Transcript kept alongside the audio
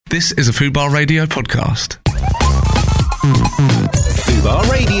This is a Fubar Radio podcast. Fubar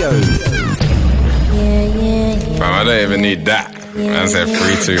Radio. Fam, I don't even need that. I said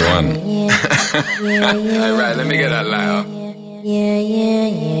 3, 2, 1. Alright, let me get that light up.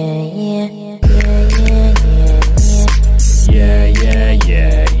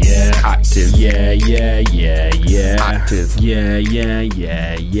 Yeah. Active. Yeah. Active.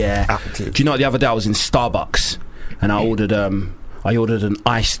 Yeah. Active. Do you know what, the other day I was in Starbucks and I ordered an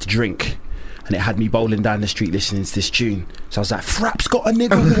iced drink and it had me bowling down the street listening to this tune. So I was like, Frap's got a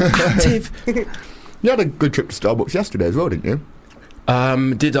nigga active. You had a good trip to Starbucks yesterday as well, didn't you?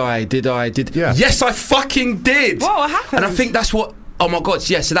 Did I? Yeah. Yes, I fucking did. What happened? And I think that's what, oh my God,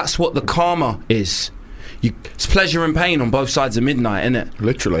 yeah, so that's what the karma is. It's pleasure and pain on both sides of midnight, isn't it?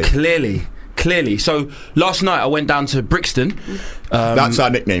 Literally. Clearly. So last night I went down to Brixton. That's our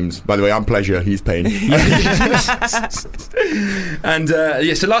nicknames, by the way. I'm Pleasure, he's Pain. And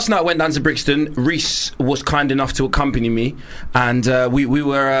so last night I went down to Brixton. Reese was kind enough to accompany me, and we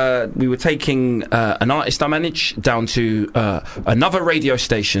were taking an artist I manage down to another radio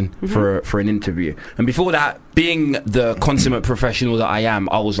station for an interview. And before that, being the consummate professional that I am,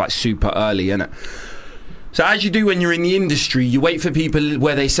 I was like super early, innit? So as you do when you're in the industry, you wait for people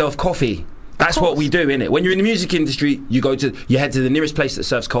where they serve coffee. That's what we do, innit? When you're in the music industry, you head to the nearest place that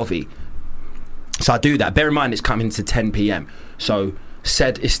serves coffee. So I do that. Bear in mind, it's coming to 10 p.m. So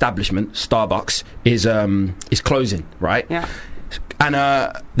said establishment, Starbucks, is closing, right? Yeah. And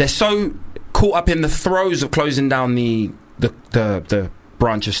they're so caught up in the throes of closing down the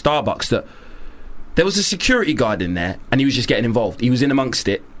branch of Starbucks that there was a security guard in there, and he was just getting involved. He was in amongst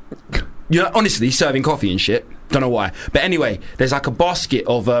it. You know, honestly, serving coffee and shit. Don't know why. But anyway, there's like a basket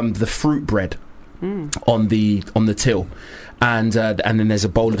of the fruit bread on the till. And then there's a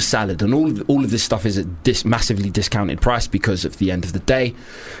bowl of salad. And all of this stuff is at this massively discounted price because of the end of the day.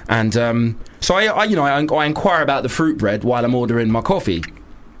 And so I inquire about the fruit bread while I'm ordering my coffee.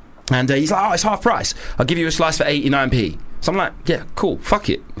 And he's like, oh, it's half price. I'll give you a slice for 89p. So I'm like, yeah, cool, fuck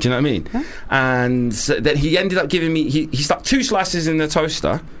it. Do you know what I mean? Huh? And so then he ended up giving me, he stuck 2 slices in the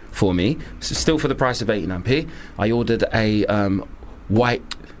toaster for me, still for the price of 89p. I ordered a white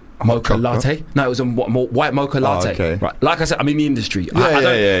mocha latte. No, it was a white mocha latte. Oh, okay. Right. Like I said, I'm in the industry. I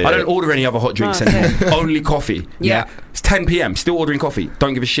don't order any other hot drinks anymore. Only coffee. Yeah. It's 10 p.m. Still ordering coffee.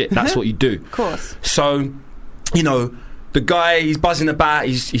 Don't give a shit. That's what you do. Of course. So, you know, the guy, he's buzzing about.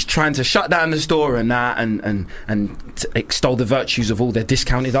 He's trying to shut down the store and that, and extol the virtues of all their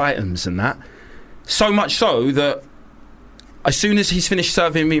discounted items and that. So much so that as soon as he's finished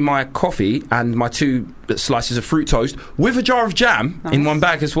serving me my coffee and my 2 slices of fruit toast with a jar of jam in one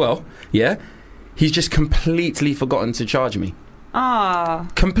bag as well, yeah, he's just completely forgotten to charge me.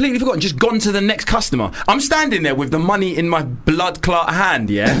 Completely forgotten. Just gone to the next customer. I'm standing there with the money in my blood clot hand,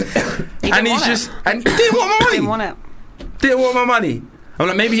 yeah, and he's just and he didn't want my money. Didn't want my money. I'm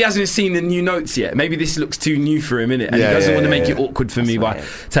like, maybe he hasn't seen the new notes yet. Maybe this looks too new for him, innit? And he doesn't want to make it awkward for me by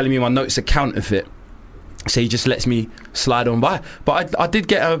telling me my notes are counterfeit. So he just lets me slide on by. But I did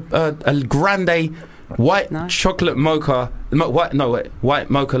get a grande white chocolate mocha, white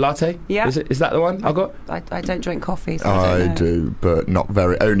mocha latte. Yeah, is that the one I got? I don't drink coffee. So I do, but not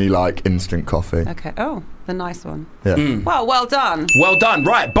very. Only like instant coffee. Okay. Oh, the nice one. Yeah. Well done. Well done.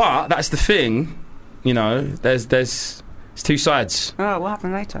 Right, but that's the thing. You know, there's 2 sides. Oh, what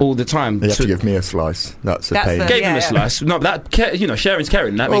happened later? All the time. You have to give me a slice. That's a pain. Gave him a slice. No, but that, you know, sharing's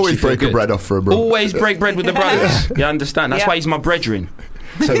caring. That always makes you feel break good. a bread off for a bro. Always break bread with the brothers. You understand? That's why he's my brethren.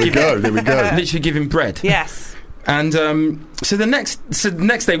 So there we go. Literally give him bread. Yes. And so the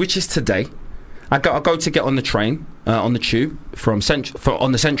next day, which is today, I go to get on the train on the tube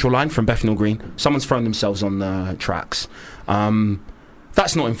on the Central Line from Bethnal Green. Someone's thrown themselves on the tracks.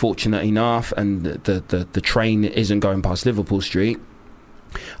 That's not unfortunate enough, and the train isn't going past Liverpool Street.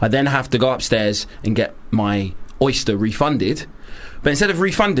 I then have to go upstairs and get my Oyster refunded. But instead of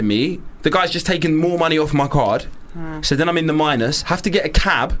refunding me, the guy's just taken more money off my card. So then I'm in the minus. Have to get a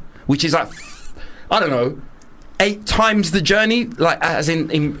cab, which is like, I don't know, 8 times the journey, like as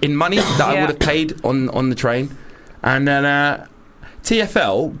in money that I would have paid on the train. And then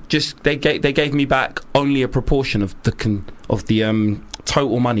TfL they gave me back only a proportion of the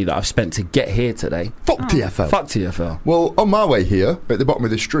total money that I've spent to get here today. Fuck TfL. Fuck TfL. Well, on my way here, at the bottom of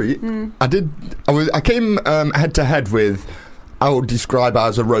the street, I came head to head with, I would describe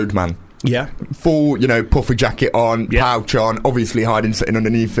as a roadman. Yeah. Full, puffer jacket on, pouch on, obviously hiding sitting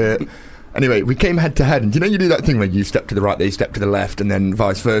underneath it. Anyway, we came head to head, and you know you do that thing where you step to the right, they step to the left, and then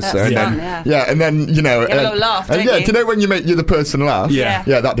vice versa. That's and fun, then, yeah. and then you know, You have a little laugh, don't yeah. you? Do you know when you make the other person laugh? Yeah.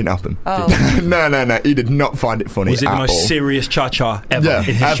 Yeah, that didn't happen. Oh. No, he did not find it funny. Was it the at most all. serious cha-cha ever Yeah, in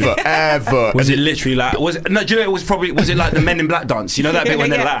history? ever. Was it literally like? Do you know? It was probably. Was it like the Men in Black dance? You know that bit when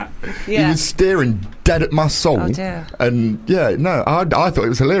they're Yeah. like. He Yeah. was staring dead at my soul. Oh, dear. And yeah, no, I thought it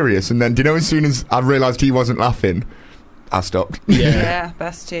was hilarious. And then, do you know, as soon as I realised he wasn't laughing, I stopped. Yeah,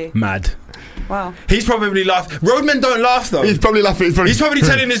 best you. Mad. Wow. He's probably laughing. Roadmen don't laugh though. He's probably laughing. He's probably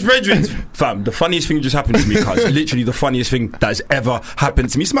telling his brethren, fam, the funniest thing just happened to me, cuz. Literally the funniest thing that has ever happened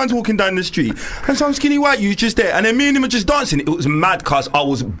to me. This man's walking down the street, and some skinny white you's just there, and then me and him are just dancing. It was mad, cuz I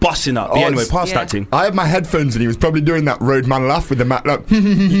was busting up. Oh, Yeah, anyway, it's- past Yeah. that thing. I had my headphones and he was probably doing that roadman laugh with the mouth, like, you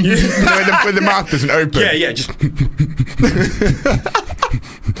know, when the mouth doesn't open. Yeah, just.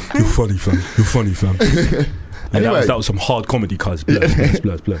 You're funny, fam. Yeah, Anyway. that was some hard comedy, cuz.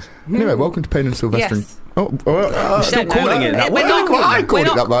 Bless. Anyway, welcome to Pain and Sylvester. Yes. Still Don't know. calling it that. We're What not do you call I it? called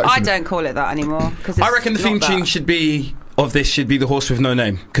we're it that by not- I accident. don't call it that anymore. I reckon the theme tune should be of this should be the horse with no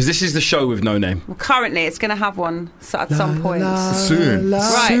name, because this is the show with no name. Well, currently, it's going to have one at some point. Soon.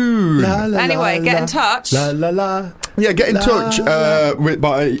 Right. Soon. Anyway, get in touch. Yeah, get in touch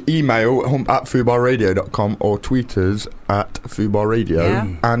by email at fubarradio.com or tweet us at fubarradio, Yeah.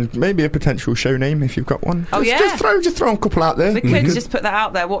 and maybe a potential show name if you've got one. Oh, yeah. Just throw a couple out there. We could just put that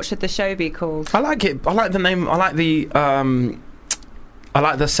out there. What should the show be called? I like it. I like the name. I like the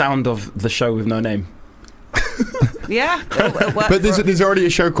sound of the show with no name. Yeah, it'll work But for- there's already a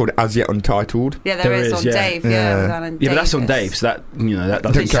show called As Yet Untitled. yeah, there there is is, on yeah. Dave. Yeah. Yeah, with Alan Yeah, but that's on Davis. Dave, so that that Doesn't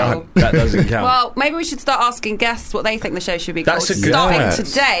doesn't count. count. That doesn't count. Well, maybe we should start asking guests what they think the show should be That's called. a good Starting point.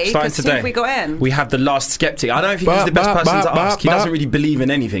 today. Starting 'cause who today. have we got in? We have the last skeptic. I don't think he's the best person to ask. He doesn't really believe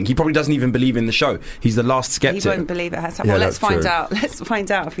in anything. He probably doesn't even believe in the show. He's the last He skeptic. won't believe it has happened. Yeah, Well, let's that's find true. out. Let's find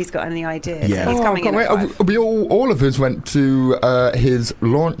out if he's got any ideas. Yeah. He's coming in can't at wait. 5. We all of us went to his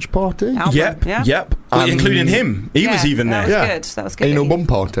launch party. Album, Yep. yeah? Well, including him. He was even That there. was Yeah. good. That was good. Anal bum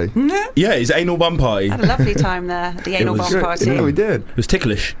party. Yeah, his anal bum party. Had a lovely time there at the anal was bomb good. party. Yeah, we did. It was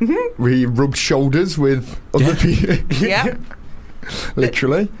ticklish. We rubbed shoulders with other people. Yeah,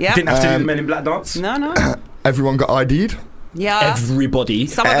 Literally. yeah. Didn't have to do the Um, Men in Black dance. No. Everyone got ID'd. Yeah. Everybody.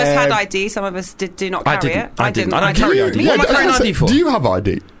 Some of us had ID, some of us do not I carry didn't. it. I didn't. I don't carry ID. Me What am I neither. carrying ID for? Do you have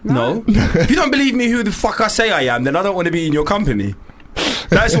ID? No. If you don't believe me who the fuck I say I am, then I don't want to be in your company.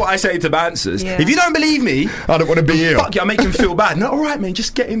 That's what I say to bouncers. Yeah. If you don't believe me, I don't want to be here. fuck you, I make him feel bad. No, all right, man,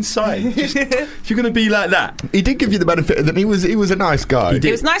 just get inside. If you're going to be like that. He did give you the benefit of that. He was a nice guy. He did.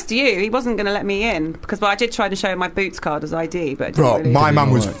 It was nice to you. He wasn't going to let me in because I did try to show him my Boots card as ID, but it didn't Bro, really my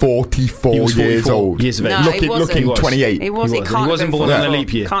man was Right. 44 He was years 44 old. years of age. No, he wasn't. looking He was. 28. He was. He He was. can't He have wasn't been born on a 44.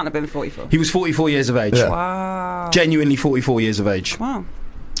 leap year. Can't have been 44. He was 44 years of age. Yeah. Wow. Genuinely 44 years of age. Wow.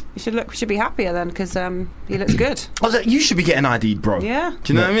 You should be happier then because he looks good. I was like, you should be getting ID'd, bro. Yeah.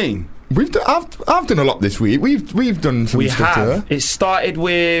 Do you know what I mean? I've done a lot this week. We've done some We stuff have. together. It started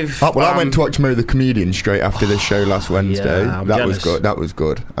with. Oh, well, I went to watch Mo the Comedian straight after this show last Wednesday. I'm that was jealous. good. That was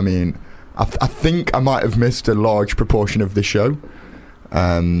good. I mean, I think I might have missed a large proportion of the show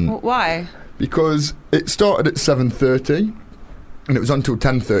Why? because it started at 7:30 and it was until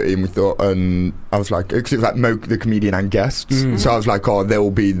 10:30, and we thought, and I was like, because it was like Mo the Comedian and guests, so I was like, oh, there will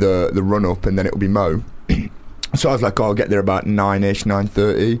be the run up, and then it will be Mo. So I was like, oh, I'll get there about 9ish,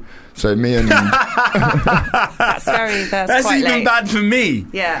 9:30. So me and That's That's quite even late. bad for me.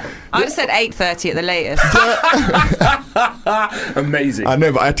 Yeah. I'd have said 8:30 at the latest. Amazing. I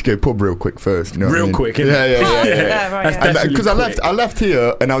know, but I had to go pub real quick first. You know what I Real mean? quick, innit? Yeah. Yeah, right, That's yeah. definitely Because I quick. left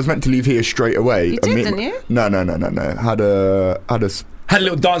here, and I was meant to leave here straight away. You I did, mean- didn't you? No. Had a Had a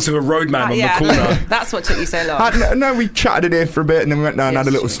little dance with a roadman on yeah, the corner. that's what took you so long. no, we chatted in here for a bit, and then we went down and Yes, had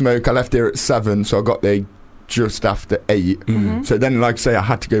a little true. smoke. I left here at 7, so I got there just after 8. Mm-hmm. So then, like I say, I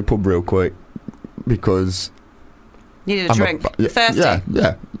had to go pub real quick because You needed a I'm drink. yeah, Thirsty.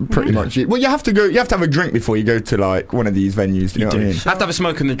 Yeah, pretty much. Well, you have to go. You have to have a drink before you go to like one of these venues. Do you know what I mean? Have to have a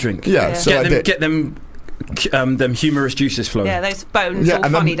smoke and a drink. Yeah, Yeah. so I did. Get them humorous juices flowing. Yeah, those bones all and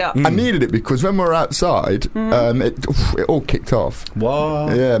then funnied up. I needed it because when we were outside, Mm-hmm. it all kicked off.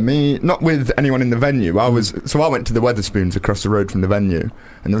 What? Yeah, me not with anyone in the venue. I went to the Weatherspoons across the road from the venue,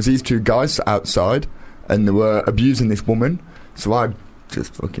 and there was these two guys outside, and they were abusing this woman. So I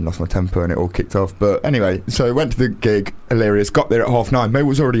just fucking lost my temper, and it all kicked off. But anyway, so I went to the gig, hilarious. Got there at 9:30. Mo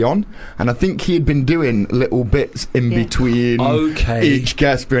was already on, and I think he had been doing little bits in Yeah. between Okay. each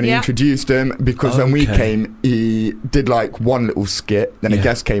guest when he Yeah. introduced them. Because when we Okay. came, he he did like one little skit, then a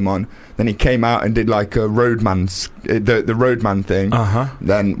guest came on, then he came out and did like a the roadman thing,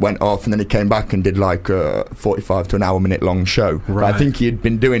 then went off, and then he came back and did like a 45 to an hour minute long show. Right. But I think he had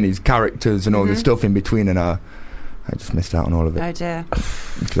been doing his characters and all the stuff in between, and I just missed out on all of it Oh dear.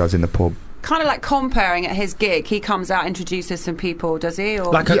 because I was in the pub. Kind of like comparing at his gig. He comes out, introduces some people, does he?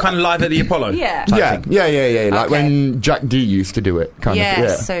 Or Like a kind of live at the Apollo. Yeah. Yeah, yeah. Like Okay. when Jack D used to do it, kind yes, of.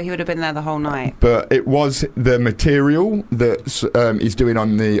 Yeah. so he would have been there the whole night. But it was the material that he's doing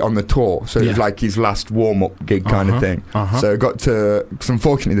on the tour, so it was like his last warm up gig kind of thing. So it got to. Because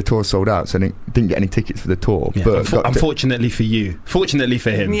unfortunately the tour sold out, so I didn't get any tickets for the tour. Yeah. But got to- Unfortunately for you, fortunately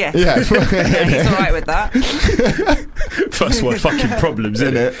for him. Yeah. yeah, Yeah, he's all right with that. First world fucking problems,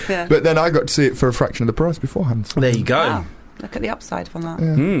 isn't it? Yeah. But then I got to see it for a fraction of the price beforehand. So. There you go. Wow. Look at the upside from that.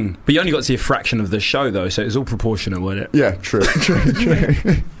 Mm. But you only got to see a fraction of the show, though, so it was all proportionate, wasn't it? Yeah, true.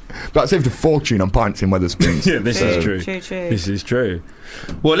 But I saved a fortune on pints in Wetherspoons. Yeah, this is true. True. This is true.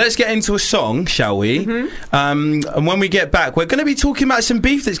 Well, let's get into a song, shall we? And when we get back, we're going to be talking about some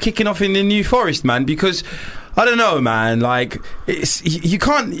beef that's kicking off in the New Forest, man, because, I don't know, man, like, it's you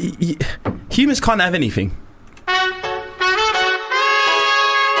can't... humans can't have anything.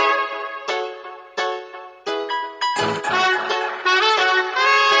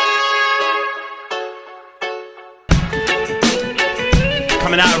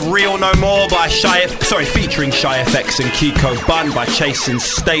 Coming out of Real No More by featuring Shy FX and Kiko Bun by Chase and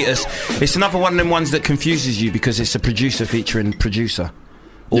Status. It's another one of them ones that confuses you because it's a producer featuring producer.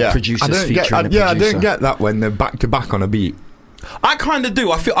 Or producers featuring a producer. I don't get that when they're back to back on a beat. I kind of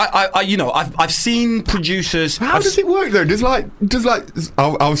do. I feel I've seen producers. How does it work though? Does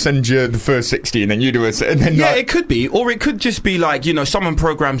I'll send you the first 60 and then you do it, and then Yeah, it could be, or it could just be like, someone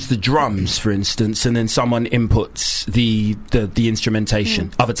programs the drums, for instance, and then someone inputs the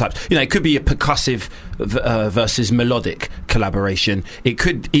instrumentation. Other types, it could be a percussive versus melodic collaboration. It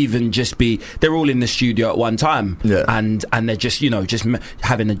could even just be they're all in the studio at one time, and they're just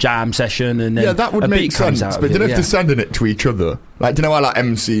having a jam session, and then that would a make beat comes sense. out But of they don't it, have to sending it to each other. Like, do you know how like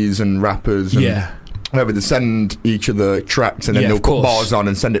MCs and rappers and whatever, they send each other tracks and then they'll put bars on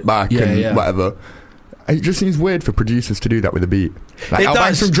and send it back whatever. It just seems weird for producers to do that with a beat. Like, I'll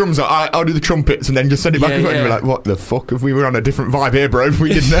bang some drums, I'll do the trumpets and then just send it back and you're like, what the fuck? If we were on a different vibe here, bro, if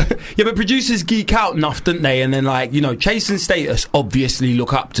we didn't. Yeah, but producers geek out enough, don't they? And then, like, Chase and Status obviously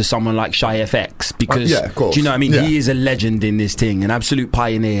look up to someone like Shy FX because, of course. do you know what I mean? Yeah. He is a legend in this thing, an absolute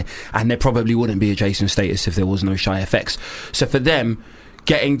pioneer, and there probably wouldn't be a Chase and Status if there was no Shy FX. So for them,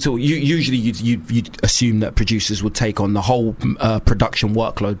 getting to usually you'd assume that producers would take on the whole production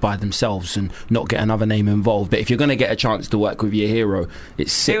workload by themselves and not get another name involved. But if you're going to get a chance to work with your hero,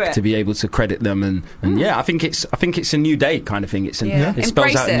 it's sick to be able to credit them. And yeah, I think it's a new day kind of thing. It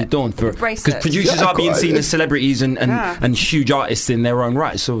spells out a new dawn because producers are being seen as celebrities and huge artists in their own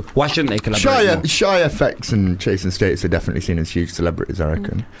right. So why shouldn't they collaborate? Shy FX and Chase and Status are definitely seen as huge celebrities, I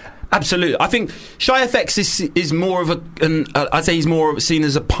reckon. Absolutely, I think Shy FX is more of I'd say he's more seen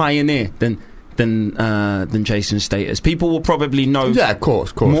as a pioneer than Chase and Status. People will probably know,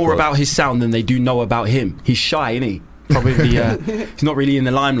 more about his sound than they do know about him. He's shy, isn't he? Probably, he's not really in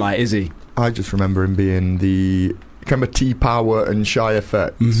the limelight, is he? I just remember him being remember T-Power and Shy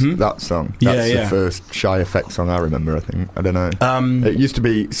FX, that song. That's the first Shy FX song I remember, I think. I don't know. It used to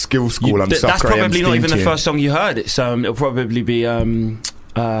be Skill School on Soccer. That's probably AM not even tune. the first song you heard. It'll probably be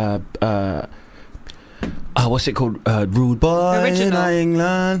what's it called? Rude Boy in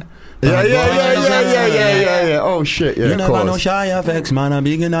England. Yeah. Oh shit, yeah. You never know Shy FX, man. I'm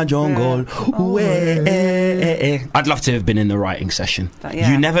big in a jungle. I'd love to have been in the writing session.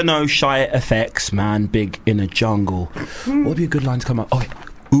 You never know Shy FX, man. Big in a jungle. What would be a good line to come up? Oh,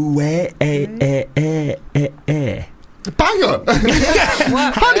 Banger!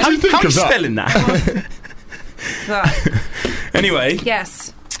 How did you think how are of you that? spelling that? Anyway.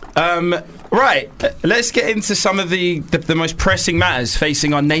 Yes. Right, let's get into some of the most pressing matters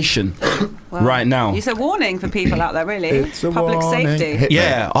facing our nation right now. It's a warning for people out there, really. It's a Public warning. safety.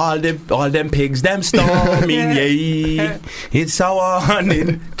 Yeah, all them pigs, them storming, yay. It's a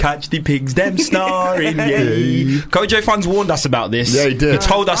warning, catch the pigs, them snoring, yay. Kojo Funds warned us about this. Yeah, he did. He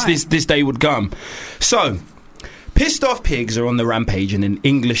told us this day would come. So, pissed off pigs are on the rampage in an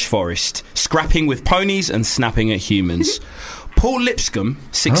English forest, scrapping with ponies and snapping at humans. Paul Lipscomb,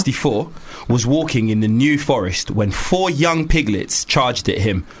 64, was walking in the New Forest when 4 young piglets charged at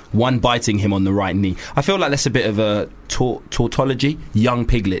him, one biting him on the right knee. I feel like that's a bit of a tautology. Young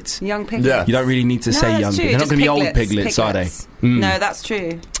piglets. Young piglets. Yeah. You don't really need to say young. They're not going to be old piglets, are they? No, that's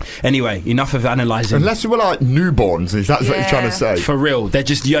true. Anyway, enough of analysing. Unless they were like newborns, is that what you're trying to say? For real, they're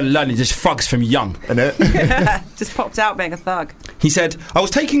just you're learning, just fugs from young. Innit? Just popped out being a thug. He said, I was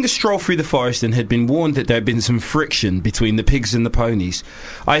taking a stroll through the forest and had been warned that there had been some friction between the pigs and the ponies.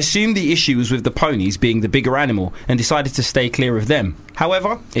 I assumed the issue was with the ponies being the bigger animal and decided to stay clear of them.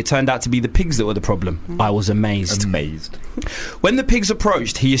 However, it turned out to be the pigs that were the problem. I was amazed. When the pigs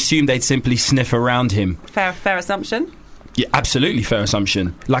approached, he assumed they'd simply sniff around him. Fair assumption. Yeah, absolutely fair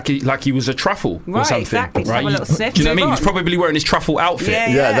assumption. Like he was a truffle or Right, something. exactly. Just Right? have a little sniff, Do you know what I mean? move He was on. probably wearing his truffle outfit.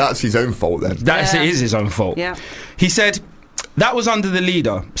 Yeah. That's his own fault then. Yeah. It is his own fault. Yeah. He said that was under the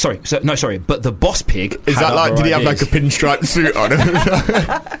leader. Sorry, but the boss pig. Is had that like, other did he have like a ideas. pinstripe suit on?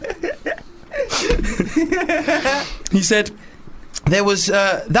 He said there was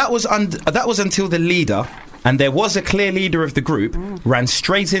that was until the leader, and there was a clear leader of the group, ran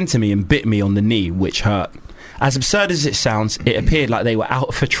straight into me and bit me on the knee, which hurt. As absurd as it sounds, it appeared like they were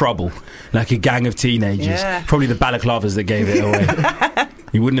out for trouble, like a gang of teenagers. Yeah. Probably the balaclavas that gave it away.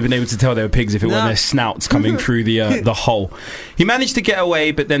 You wouldn't have been able to tell they were pigs if it weren't their snouts coming through the hole. He managed to get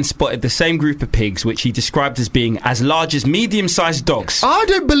away, but then spotted the same group of pigs, which he described as being as large as medium-sized dogs. I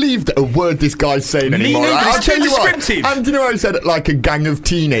don't believe that a word this guy's saying Me anymore. neither, I'll it's too tell you what, descriptive. And do you know how he said like a gang of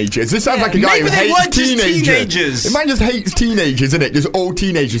teenagers? This sounds Yeah. like a guy Maybe who they hates weren't just teenagers. The man just hates teenagers, isn't it? Just all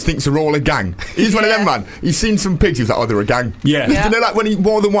teenagers thinks they're all a gang. He's one of them, man. He's seen some pigs. He's like, oh, they're a gang. Yeah. Yeah. You know, like when he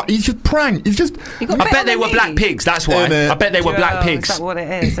more than one. He's just prank. He's just. You got I bit bet on they the were knee. black pigs, that's why. I bet they were black Oh, pigs. Is that what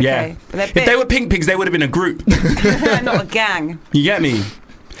it is? Okay. Yeah. But they're If big. they were pink pigs, they would have been a group. Not a gang. You get me?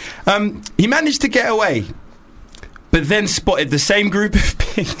 He managed to get away, but then spotted the same group of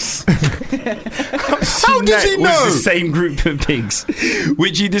pigs. How does he It know? was the same group of pigs,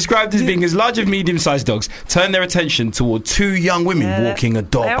 which he described as being as large as medium-sized dogs, turned their attention toward two young women Yeah, walking a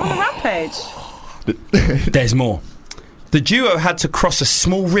They're on dog. a rampage. There's more. The duo had to cross a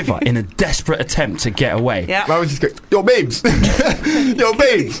small river in a desperate attempt to get away. Yeah. I was just going, yo, babes. Yo,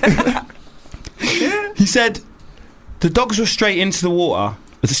 babes. He said the dogs were straight in the water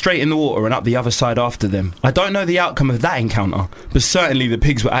and up the other side after them. I don't know the outcome of that encounter, but certainly the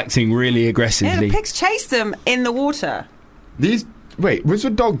pigs were acting really Yeah, aggressively. the pigs chased them in the water. Wait, was the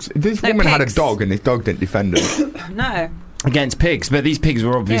dogs? This No, woman had a pigs. dog and this dog didn't defend her. No. Against pigs, but these pigs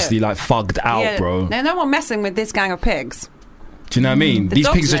were obviously like fugged out, Yeah. bro. No, no one messing with this gang of pigs. Do you know what I mean? The These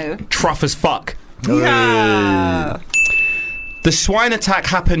dogs pigs know. are truff as fuck. Yeah. The swine attack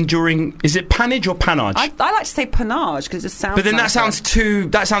happened during. Is it panage or panage? I like to say panage because it just sounds. but then nicer. that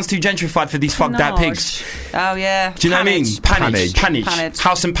sounds too gentrified for these fucked out pigs. Oh yeah. Do you know what I mean? Panage. Panage.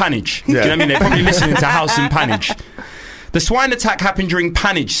 House and panage. Yeah. Do you know what I mean? They're probably listening to House and panage. The swine attack happened during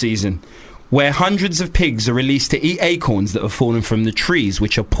panage season, where hundreds of pigs are released to eat acorns that have fallen from the trees,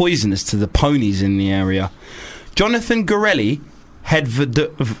 which are poisonous to the ponies in the area. Jonathan Gorelli, head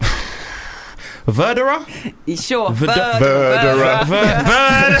verderer? You sure? Verderer.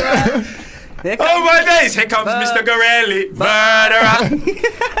 Here Oh comes- my days! Here comes Mr. Gorelli, verderer.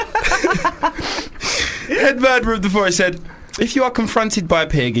 Head verderer of the forest said, if you are confronted by a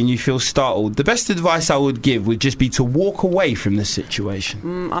pig and you feel startled, the best advice I would give would just be to walk away from the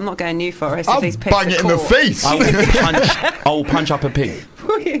situation. I'm not going New Forest I'll if these pigs bang are it in the caught. face. I will punch up a pig.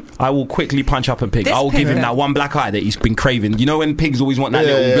 I will quickly punch up a pig. This I will pig- give him that one black eye that he's been craving. You know when pigs always want that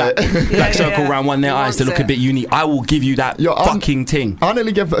Yeah, little yeah, black yeah. circle Yeah. around one of their He eyes to wants look a it. bit unique. I will give you that Yo, fucking thing. I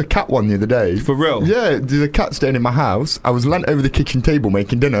nearly gave a cat one the other day. For real? Yeah, there's a cat staying in my house. I was leant over the kitchen table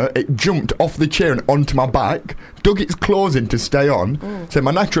making dinner. It jumped off the chair and onto my back, dug its claws in to stay on. So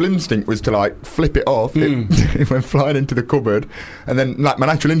my natural instinct was to like flip it off. It went flying into the cupboard, and then like my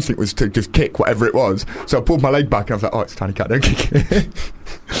natural instinct was to just kick whatever it was. So I pulled my leg back and I was like, "Oh, it's a tiny cat, don't kick it."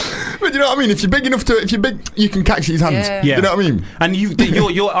 But you know what I mean? If you're big enough you can catch these hands. Yeah. Yeah. You know what I mean? And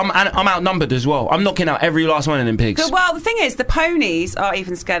I'm outnumbered as well. I'm knocking out every last one of them pigs. Well, the thing is, the ponies are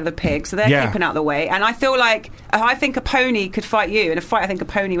even scared of the pigs, so they're Yeah. keeping out the way. And I feel like I think a pony could fight you. In a fight, I think a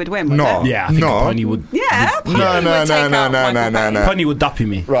pony would win. Wouldn't No. it? Yeah, I think No. a pony would. Yeah, a pony No, would no, take no, out no, Michael no, no, Caine. no. Pony would duppy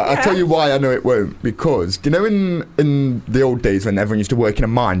me. Right, I'll tell you why I know it won't. Because, do you know in the old days when everyone used to work in a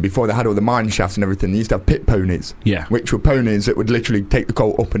mine, before they had all the mine shafts and everything, they used to have pit ponies. Yeah. Which were ponies that would literally take the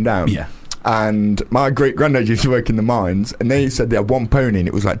coal up and down. Yeah. And my great-granddad used to work in the mines, and they said they had one pony and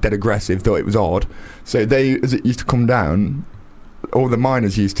it was like dead aggressive, thought it was odd. So as it used to come down, all the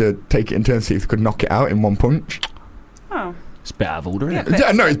miners used to take it in turn to see if they could knock it out in one punch. Oh. It's a bit out of order, isn't Yeah, it? but-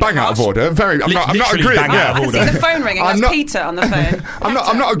 Yeah, no, it's bang out of order. I'm not Literally agreeing. bang out I of can see order. the phone ringing. I'm That's not- Peter on the phone.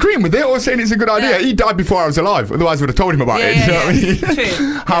 I'm not agreeing with it or saying it's a good idea. Yeah. He died before I was alive, otherwise I would have told him about it. You know what I mean?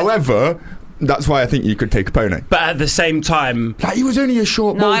 True. However, That's why I think you could take a pony. But at the same time, Like, he was only a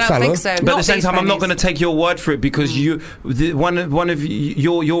short, No, bald I don't fella. think so. but Not at the same these time, I'm not going ponies. to take your word for it because one of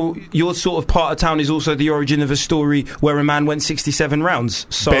your sort of part of town is also the origin of a story where a man went 67 rounds.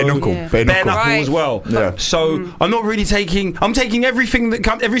 So Bare knuckle. Yeah. Bare Bare knuckle. knuckle Right. as well. Yeah. So I'm not really taking. I'm taking everything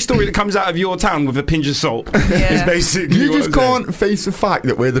every story that comes out of your town with a pinch of salt. Yeah. Is basically You what just I'm saying. can't face the fact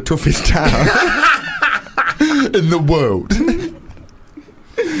that we're the toughest town in the world.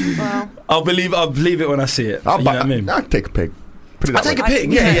 Well, I'll believe it when I see it. You know what I mean? I'd take a pig. Put it I'll that take a way.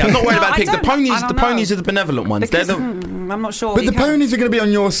 pig. Yeah. I'm not worried No, about I pig. The don't- I ponies, don't the know. ponies are the benevolent ones. because, They're the. I'm not sure. But You the can- ponies are going to be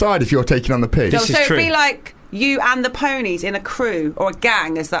on your side if you're taking on the pig. This So is it'd true. be like you and the ponies in a crew or a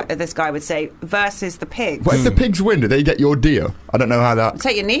gang, as this guy would say, versus the pigs. What if the pigs win? Do they get your deer? I don't know how that.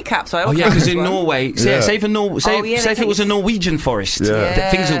 Take your kneecaps. Oh yeah, because in Norway, say Yeah. say if they if it was a take- Norwegian forest, Yeah.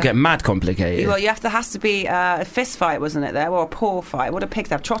 th- things will get mad complicated. Well, there has to be a fist fight, wasn't it? There or a paw fight. What do pigs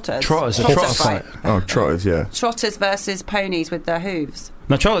have? Trotters. Trotters, a Trotter trotter fight. Oh, trotters, yeah. Trotters versus ponies with their hooves.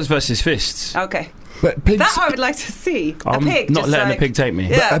 Now, trotters versus fists. Okay, But pigs. that I would like to see. I'm a pig. not just letting like, a pig take me.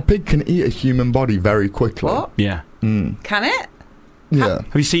 Yeah. A pig can eat a human body very quickly. What? Yeah. Can it? Yeah.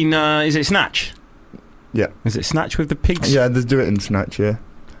 Have you seen? Is it Snatch? Yeah. Is it Snatch with the pigs? Yeah, they do it in Snatch, yeah.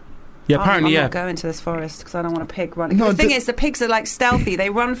 Yeah. Apparently, I'm yeah. not going to this forest because I don't want a pig running. No, the thing d- is, the pigs are like stealthy. They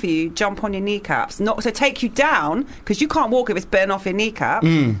run for you, jump on your kneecaps, not to take you down because you can't walk if it's bitten off your kneecap.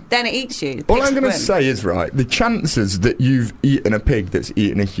 Then it eats you. All Pigs I'm going to win. say is, right, the chances that you've eaten a pig that's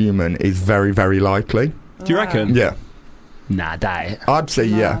eaten a human is very, very likely. Do you reckon? Yeah. Nah, that. I'd say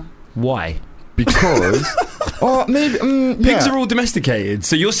yeah. No. Why? Because... oh, maybe... Pigs yeah. are all domesticated,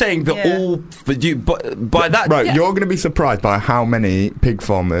 so you're saying that Yeah. all. But you, by that, Right, Yeah. you're going to be surprised by how many pig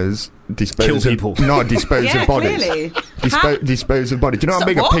farmers dispose Kill of... people. No, dispose Yeah, of bodies. clearly. How- Dispose of bodies. Do you know how So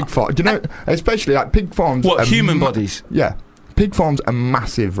big a what? pig farm... Do you know... Especially, like, pig farms... what are human bodies? Yeah. Pig farms are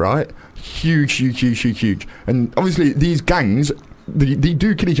massive, right? Huge. And obviously, these gangs... They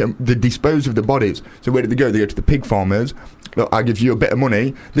do kill each other. They dispose of the bodies. So where do they go? They go to the pig farmers. Look, I'll give you a bit of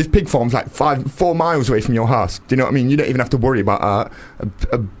money. This pig farm's like 4 miles away from your house. Do you know what I mean? You don't even have to worry about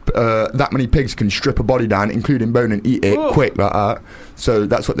that. That many pigs can strip a body down, including bone, and eat it quick like that. So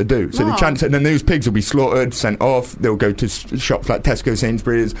that's what they do. So the Oh. chance, and then those pigs will be slaughtered, sent off. They'll go to shops like Tesco,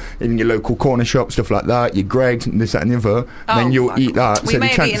 Sainsbury's, even your local corner shop, stuff like that. Your Greggs, and this, that, and the other. And then you'll eat that. We so may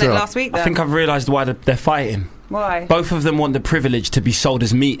the have eaten chances it are. last week. I Then. think I've realised why they're fighting. Why? Both of them want the privilege to be sold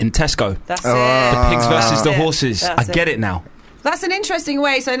as meat in Tesco. That's The it. pigs versus That's the it. horses. That's I get it now. That's an interesting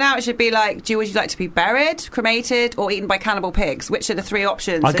way. So now it should be like, would you like to be buried, cremated, or eaten by cannibal pigs? Which are the three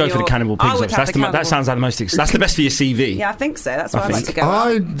options? I'd And go for the you're- cannibal I pigs. would option. have That's the that cannibal. sounds like the most. That's the best for your CV. Yeah, I think so. That's what I I'd like think. to go.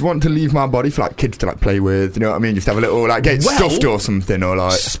 I want to leave my body for like kids to like play with. You know what I mean? Just have a little like get Well- stuffed or something, or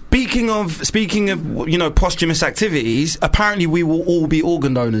like. Speaking of posthumous activities, apparently we will all be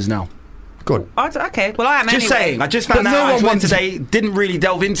organ donors now. Good. Okay, well I am Just anyway. saying, I just found But out no on one Twitter wants- today. Didn't really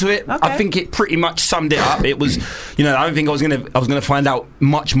delve into it. I Okay. think it pretty much summed it up. It was, I don't think I was gonna find out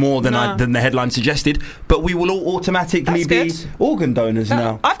much more than No. than the headline suggested. But we will all automatically That's be good. organ donors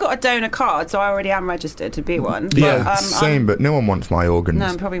now. I've got a donor card, so I already am registered to be one. Yeah, but, same. But no one wants my organs.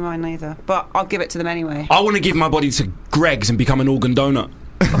 No, probably mine neither. But I'll give it to them anyway. I want to give my body to Greg's and become an organ donor.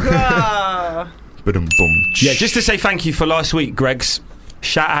 Ah. Ba-dum bum. Yeah, just to say thank you for last week, Greg's.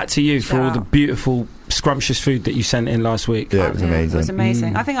 Shout out to you for all Shout the out. beautiful, scrumptious food that you sent in last week. Yeah, it was amazing. It was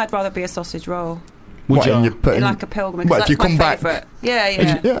amazing. I think I'd rather be a sausage roll. Would What, you? and you put In in- like a pilgrim. 'cause What, if that's you my come back- favourite.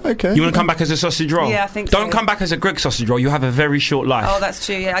 Yeah. Yeah, okay. You want to come back as a sausage roll? Yeah, I think Don't so. come back as a Greg sausage roll. You have a very short life. Oh, that's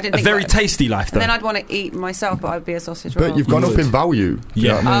true. Yeah, I didn't a think very that. tasty life, though. And then I'd want to eat myself, but I'd be a sausage roll. But you've gone You up would. in value. Do you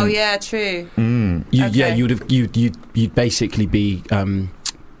know Yeah. what I Oh mean? yeah, true. Yeah, Okay. you'd basically be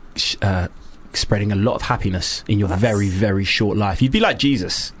spreading a lot of happiness in your very, very short life. You'd be like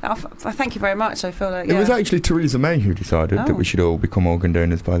Jesus. Oh, thank you very much. I feel like It was actually Theresa May who decided Oh. that we should all become organ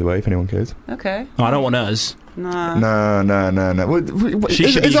donors, by the way, if anyone cares. okay. Oh, I don't want hers. No. No. She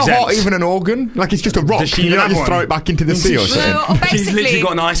Is should be a heart exempt. even an organ? Like it's just a rock. Does she You have just one? throw it back into the sea or something? Well, She's literally basically,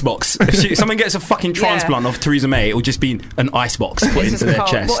 got an ice box. If someone gets a fucking transplant of Theresa May, it will just be an ice box put it's into just their cold.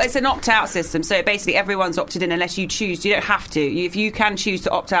 chest. Well, it's an opt-out system, so basically everyone's opted in unless you choose. You don't have to. If you can choose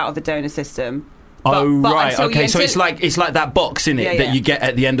to opt out of the donor system. Oh but right, until okay. you- So until- it's like that box in it Yeah, that yeah. you get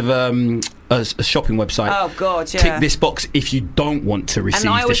at the end of a shopping website. Oh god, yeah. Tick this box if you don't want to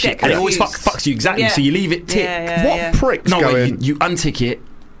receive I the always shit, get and it always confused. fucks you exactly. Yeah. So you leave it ticked. Yeah, What yeah. pricks No, going? wait, you untick it.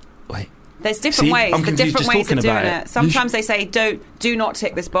 Wait, There's different See, ways. I'm The confused different just ways of talking doing about it. Sometimes they say do not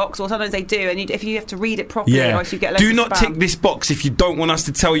tick this box, or sometimes they do, and if you have to read it properly, or else you get loads Do of not spam. tick this box if you don't want us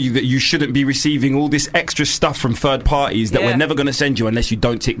to tell you that you shouldn't be receiving all this extra stuff from third parties that we're never going to send you unless you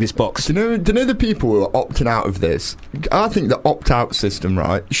don't tick this box. Do you know the people who are opting out of this? I think the opt-out system,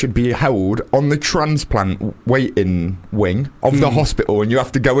 right, should be held on the transplant waiting wing of the hospital, and you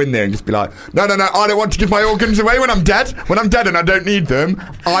have to go in there and just be like, no, I don't want to give my organs away when I'm dead. When I'm dead and I don't need them,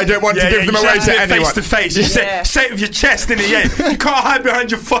 I don't want to give them away to anyone. Face to face. You say it with your chest, innit? Yeah. You can't hide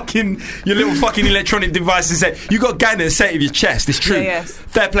behind your little fucking electronic device and say, you got Ghana and say it with your chest. It's true. Yes.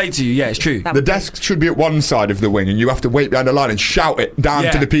 Fair play to you. Yeah, it's true. The desk should be at one side of the wing, and you have to wait behind the line and shout it down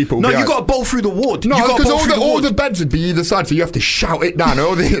to the people. No, behind. you got to bowl through the ward. No, you got to because bowl through all ward. the beds would be either side, so you have to shout it down.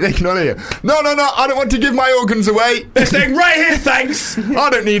 They can only hear. No, I don't want to give my organs away. They're saying, right here, thanks. I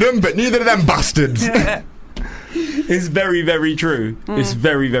don't need them, but neither of them bastards. It's very, very true. It's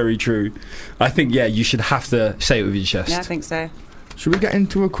very, very true. I think, you should have to say it with your chest. Yeah, I think so. Should we get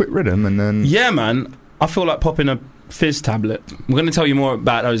into a quick rhythm and then... Yeah, man. I feel like popping a fizz tablet. We're going to tell you more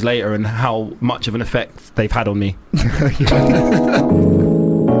about those later and how much of an effect they've had on me.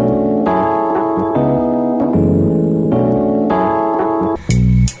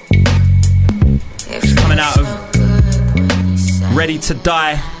 Coming out of Ready to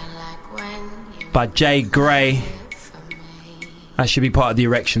Die by Jay Gray. That should be part of the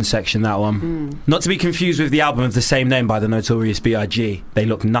erection section, that one. Not to be confused with the album of the same name by the Notorious B.I.G. They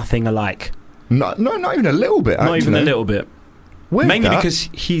look nothing alike. No, not even a little bit, Not even a little bit. Weird, Mainly that. because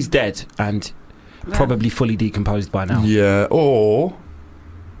he's dead and probably fully decomposed by now. Yeah, or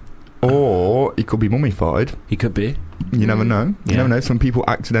he could be mummified. He could be. You never know. You Yeah. never know. Some people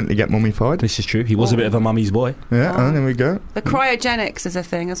accidentally get mummified. This is true. He was a bit of a mummy's boy. Yeah, and there we go. The cryogenics is a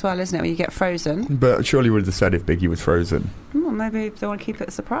thing as well, isn't it? When you get frozen. But surely would have said if Biggie was frozen. Well, maybe they want to keep it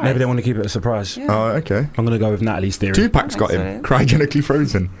a surprise. Maybe they want to keep it a surprise. Yeah. Oh, okay. I'm going to go with Natalie's theory. Tupac's got him so. cryogenically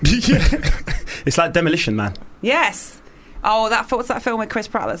frozen. It's like Demolition Man. Yes. Oh, what's that film with Chris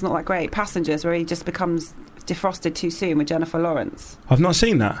Pratt that's not that great? Passengers, where he just becomes defrosted too soon with Jennifer Lawrence. I've not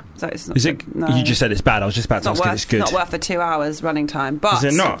seen that. So it's not, Is it? No. You just said it's bad. I was just about to ask if it's good. Not worth the 2 hours running time. But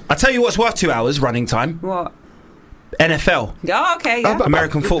Is it not? I tell you what's worth 2 hours running time. What? NFL. Oh, okay. Yeah.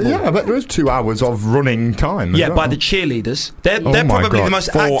 American football. Yeah, I bet there is 2 hours of running time. Yeah, as by well. the cheerleaders. They're Oh my probably God, the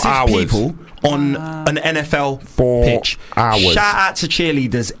most 4 active hours. people on an NFL 4 pitch. hours. Shout out to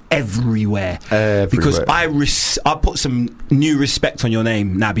cheerleaders everywhere. Because Everywhere. I put some new respect on your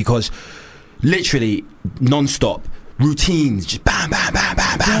name now, because literally non-stop routines, just bam, bam, bam,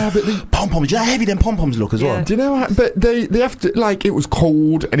 bam, bam. Pom-poms. Do you know how heavy them pom-poms look as well? Do you know how, but they have to, like, it was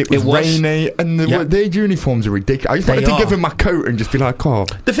cold and it was rainy and their uniforms are ridiculous. I just wanted to give them my coat and just be like, oh.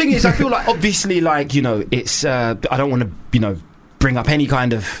 The thing is, I feel like obviously, like, it's I don't want to bring up any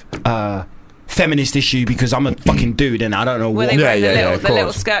kind of feminist issue because I'm a fucking dude and I don't know Were what. they wearing yeah, the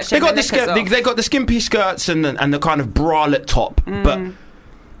little skirts? They got they got the skimpy skirts and the kind of bralette top,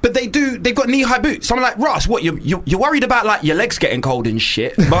 but they've got knee high boots. So I'm like, Ross, what you're worried about, like, your legs getting cold and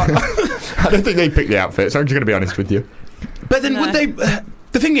shit? But I don't think they picked the outfits. I'm just going to be honest with you. but then would they?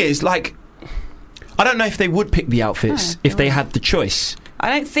 The thing is, like, I don't know if they would pick the outfits if they had the choice. I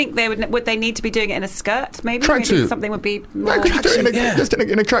don't think they would. Would they need to be doing it in a skirt? Maybe Tracksuit. something would be. No, More, just do it just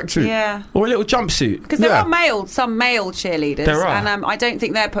in a tracksuit. yeah. Or a little jumpsuit. Because there Yeah. are some male cheerleaders, There are. and I don't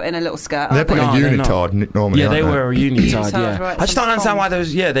think they're putting a little skirt. They're are they? putting No, a they're not. unitard normally. Yeah, they aren't were a unitard. Unitard, Yeah, right, I just some don't understand com. why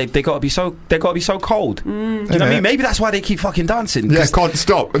those. Yeah, they got to be so cold. You know what I mean? Maybe that's why they keep fucking dancing. Yeah, 'Cause- can't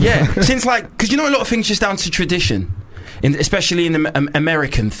stop. yeah, since, like, because a lot of things just down to tradition. Especially in the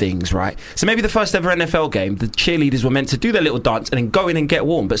American things, right? So maybe the first ever NFL game, the cheerleaders were meant to do their little dance and then go in and get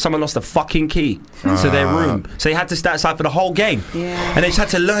warm, but someone lost the fucking key to their room, so they had to stand outside for the whole game. Yeah. And they just had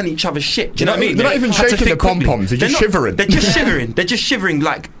to learn each other's shit. Do you know what I mean? They're not even had to shaking think the pom-poms, quickly. they're just shivering. They're just shivering. They're just shivering,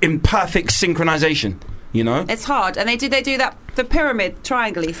 like, in perfect synchronization. You know? It's hard, and they do that the pyramid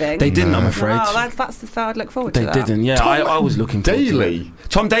triangle-y thing. They didn't, I'm afraid. Wow, that's the third. Look forward to They that. didn't. Yeah, I was looking forward to Daly it.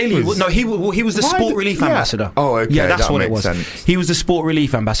 Tom Daly. was- No, he was the Why sport did- relief yeah. ambassador. Oh, okay, Yeah, that's that what it makes was. sense. He was the sport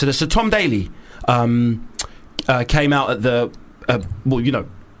relief ambassador. So Tom Daly came out at the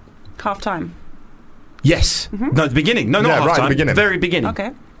Half time. yes, no, the beginning. No, not Yeah, right at the halftime. beginning. Very beginning.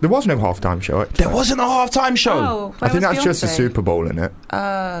 Okay. There was no halftime show. Actually. There wasn't a halftime show. Oh, I think where that's was just a Beyonce? Super Bowl in it.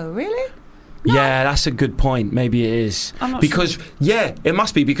 Oh, really? Yeah, that's a good point. Maybe it is I'm not because it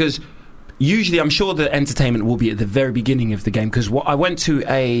must be because. Usually, I'm sure the entertainment will be at the very beginning of the game because I went to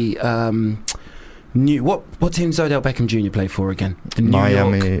a what team does Odell Beckham Jr. play for again? The New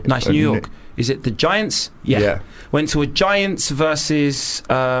Miami. York. Nice, New York. Is it the Giants? Yeah. Went to a Giants versus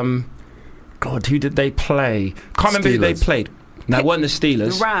God. Who did they play? Can't remember who they Steelers. played. No, it weren't the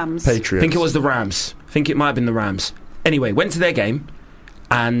Steelers. The Rams. Patriots. I think it was the Rams. I think it might have been the Rams. Anyway, went to their game,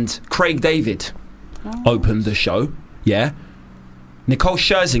 and Craig David opened the show. Yeah. Nicole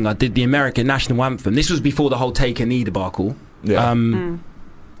Scherzinger did the American national anthem. This was before the whole Take a Knee debacle. Yeah.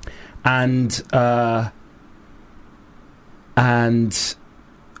 And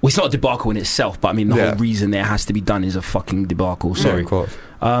well, it's not a debacle in itself, but I mean the whole reason it has to be done is a fucking debacle. Sorry. Yeah, of course.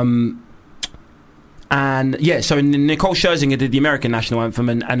 And yeah, so Nicole Scherzinger did the American national anthem,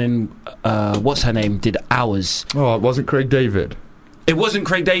 and then what's her name did ours. Oh, it wasn't Craig David. It wasn't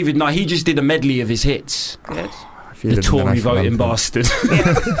Craig David. No, he just did a medley of his hits. Good. The Tory voting bastard.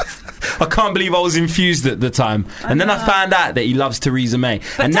 I can't believe I was infused at the time. And then I found out that he loves Theresa May.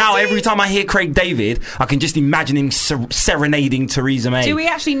 But and now every time I hear Craig David, I can just imagine him serenading Theresa May. Do we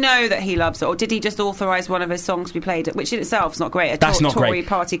actually know that he loves it, or did he just authorise one of his songs to be played, which in itself is not great, That's not Tory great.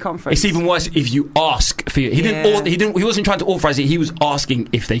 party conference? It's even worse if you ask for it. He wasn't trying to authorise it, he was asking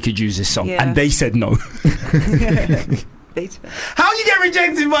if they could use this song. Yeah. And they said no. How you get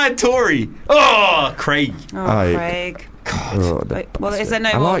rejected by a Tory? Oh, Craig. Craig. God. Well, is there no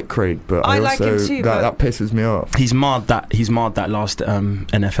I more? like Craig, but I I like also, him too, that pisses me off. He's marred that last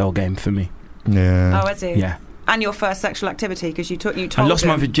NFL game for me. Yeah. Oh, is he? Yeah. And your first sexual activity, because you told I lost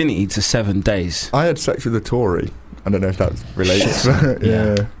my him. virginity to 7 days. I had sex with a Tory. I don't know if that's related. But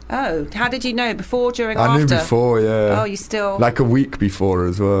Yeah. Oh, how did you know? Before, during, or I after? knew before, yeah. Oh, you still... Like a week before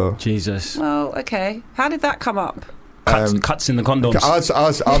as well. Jesus. Well, okay. How did that come up? Cuts in the condoms.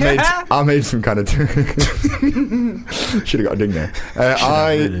 I made some kind of... Should have got a ding there.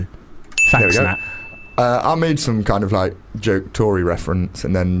 Really. Thanks, There we go. Nat. I made some kind of like joke Tory reference,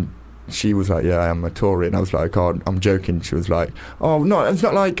 and then she was like, "Yeah, I am a Tory," and I was like, "Oh, I'm joking." She was like, "Oh, no, it's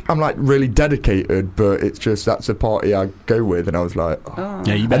not like I'm like really dedicated, but it's just that's a party I go with," and I was like, "Oh."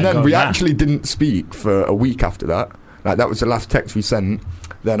 Yeah, you And better then go we now. actually didn't speak for a week after that. Like that was the last text we sent.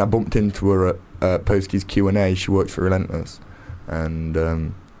 Then I bumped into her at Posky's Q&A. She worked for Relentless, and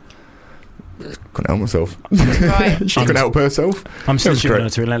couldn't help myself. Right. She couldn't help herself. I'm still It was shooting great. her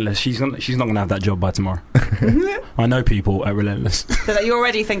to Relentless. She's not going to have that job by tomorrow. I know people at Relentless. So that you're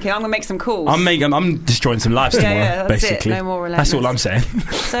already thinking, I'm going to make some calls. I'm destroying some lives tomorrow. Yeah, that's basically. it. No more That's all Relentless. I'm saying.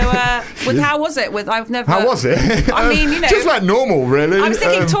 So, how was it? I've never... How was it? I mean, you know... just like normal, really. I was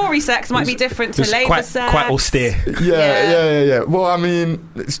thinking Tory sex might be different to Just Labour sex. quite austere. Yeah. Well, I mean,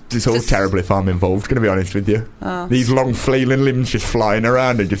 it's all Just- terrible if I'm involved, going to be honest with you. Oh. These long flailing limbs just flying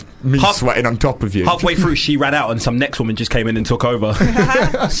around and just me sweating on top of you. Halfway through, she ran out and some next woman just came in and took over.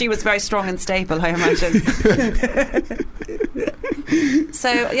 She was very strong and stable, I imagine. So,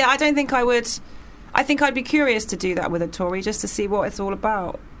 yeah, I don't think I would... I think I'd be curious to do that with a Tory, just to see what it's all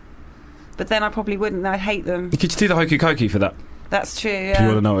about. But then I probably wouldn't. I'd hate them. You could do the hokey cokey for that. That's true, If you want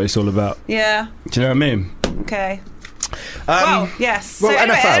to yeah. know what it's all about. Yeah, Do you know what I mean? okay. Well, yes. well, so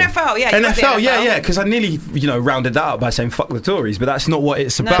anyway, NFL. NFL, yeah. you got the NFL, yeah, because I nearly, rounded that up by saying fuck the Tories, but that's not what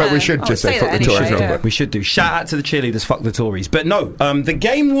it's No, about. But we should just say fuck that the Tories, anyway, right? yeah. We should do. Shout out to the cheerleaders, fuck the Tories. But no, the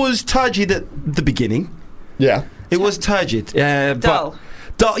game was turgid at the beginning. Yeah. It was turgid. Dull.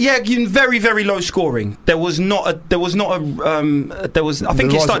 Yeah, very, very low scoring. I think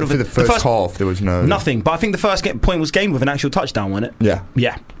it started for with the first half. There was no nothing. But I think the first point was gained with an actual touchdown, wasn't it? Yeah.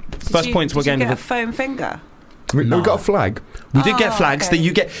 Yeah. First points were Did you gained get a with foam finger? We No. got a flag. We did get Oh, flags okay. that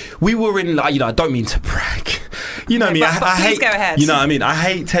you get. We were in, I don't mean to brag. You know No, me. but I please hate. go ahead. You know what I mean. I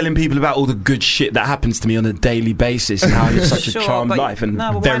hate telling people about all the good shit that happens to me on a daily basis and how I live such Sure, a charmed but- life and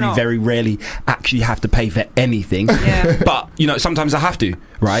no, but why very, not? very rarely actually have to pay for anything. Yeah. But sometimes I have to,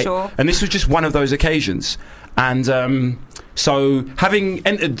 right? Sure. And this was just one of those occasions. And so, having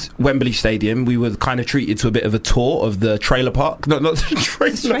entered Wembley Stadium, we were kind of treated to a bit of a tour of the trailer park. No, not the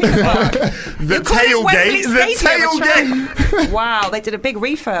trailer park. The You're calling Wembley tailgate. The Stadium a tailgate. Wow, they did a big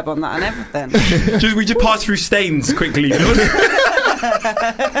refurb on that and everything. We just passed through Staines quickly.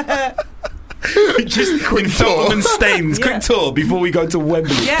 Just quick tour and Staines, Yeah. quick tour before we go to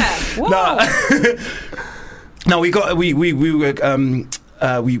Wembley. Yeah. Whoa. No, we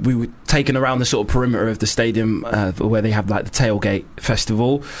were taken around the sort of perimeter of the stadium where they have like the tailgate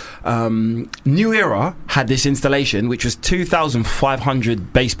festival. New Era had this installation which was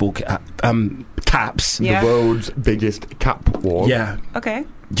 2,500 baseball caps. Yeah. The world's biggest cap war. Yeah. Okay.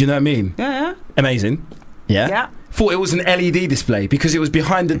 Do you know what I mean? Yeah. Amazing. Yeah. Yeah. Thought it was an LED display because it was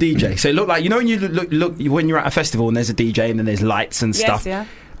behind the DJ. So it looked like, when you look when you're at a festival and there's a DJ and then there's lights and stuff. Yes, yeah.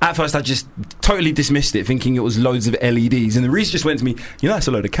 At first, I just totally dismissed it, thinking it was loads of LEDs. And the Reese just went to me, that's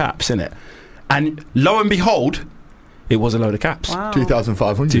a load of caps, isn't it? And lo and behold, It was a load of caps. Wow.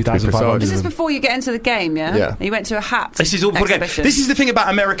 2,500. to be 2,500. precise. This is before you get into the game, yeah? Yeah. You went to a hat. This is all for the game. exhibition. This is the thing about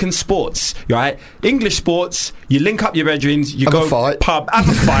American sports, right? English sports, you link up your bedrooms, you Have go a fight. pub, have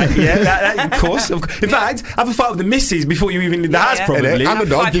a fight, yeah, that, of course. In fact, have a fight with the missus before you even leave the Yeah, house, yeah. probably. And Have a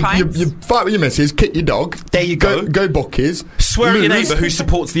dog. 5 You pints. fight with your missus, kick your dog. There you go. Go buckies. Swear at your lose. neighbour who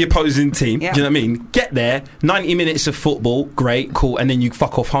supports the opposing team. Yeah. Do you know what I mean? Get there, 90 minutes of football, great, cool, and then you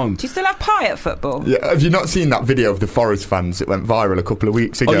fuck off home. Do you still have pie at football? Yeah, have you not seen that video of the Forest fans that went viral a couple of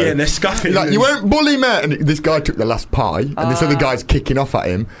weeks ago? Oh, yeah, and they're scuffing. He's like, you won't bully me. And this guy took the last pie, and this other guy's kicking off at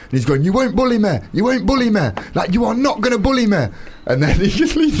him, and he's going, you won't bully me. You won't bully me. Like, you are not going to bully me. And then he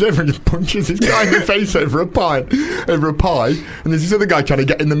just leans over and just punches this guy in the face over a pie. And there's this other guy trying to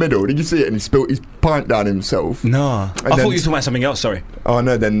get in the middle. Did you see it? And he spilt his pint down himself. No. I And thought then- you were talking about something else, sorry. Oh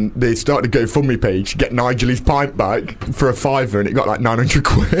no, then they started a GoFundMe page, get Nigel his pint back for a £5, and it got like 900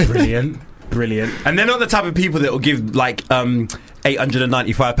 quid. Brilliant. And they're not the type of people that will give like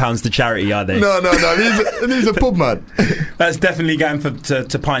 £895 to charity, are they? No, he's a pub man. That's definitely going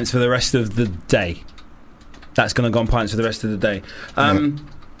to pints for the rest of the day. That's going to go on pints for the rest of the day.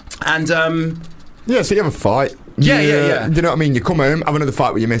 Yeah, so you have a fight. Yeah. Do you know what I mean? You come home, have another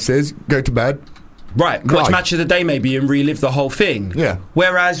fight with your missus, go to bed. Right, watch match of the day maybe and relive the whole thing. Yeah.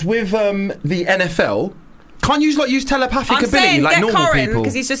 Whereas with the NFL, can't you use telepathic I'm ability saying like get normal Corin, people?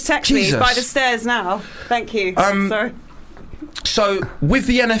 because he's just texted me. He's Jesus. by the stairs now. Thank you. Sorry. So with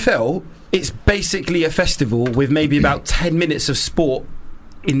the NFL, it's basically a festival with maybe about 10 minutes of sport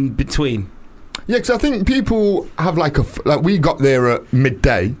in between. Yeah, because I think people have like we got there at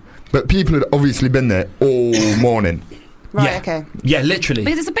midday, but people had obviously been there all morning. Right, Yeah. okay. Yeah, literally.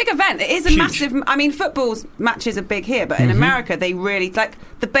 Because it's a big event. It is a Huge. massive... I mean, football's matches are big here, but in America, they really... Like,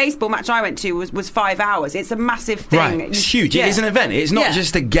 the baseball match I went to was 5 hours. It's a massive thing. Right, it's huge. Yeah. It is an event. It's not Yeah.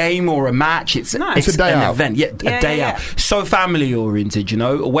 just a game or a match. It's No. It's a day an out. event. Yeah, Yeah, a day yeah, out. yeah. So family oriented, you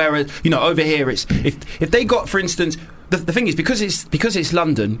know. Whereas over here, it's if they got, for instance, the thing is because it's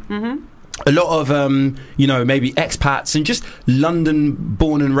London. Mm-hmm. A lot of maybe expats and just London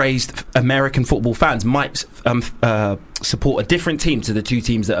born and raised American football fans might support a different team to the two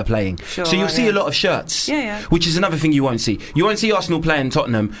teams that are playing. Sure, so you'll see yeah. a lot of shirts, Yeah. which is another thing you won't see. You won't see Arsenal playing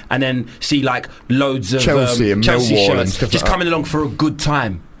Tottenham and then see like loads of Chelsea and Chelsea Millwall and shirts stuff just like that. coming along for a good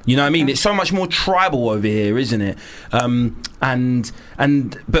time. You know what I mean? It's so much more tribal over here, isn't it? But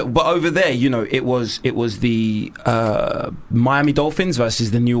over there, it was the Miami Dolphins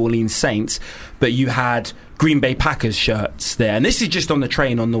versus the New Orleans Saints, but you had Green Bay Packers shirts there, and this is just on the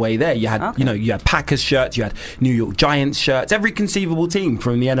train on the way there. You had you had Packers shirts, you had New York Giants shirts, every conceivable team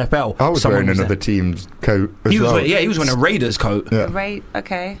from the NFL. I was someone wearing another there. team's coat as He was well. he was wearing a Raiders coat. Yeah. Right,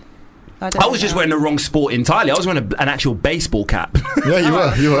 okay. I was just wearing the wrong sport entirely. I was wearing an actual baseball cap.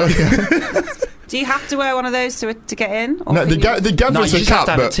 Yeah, you were. Do you have to wear one of those to get in? Or No, can they you- gave No, us you a just have cap,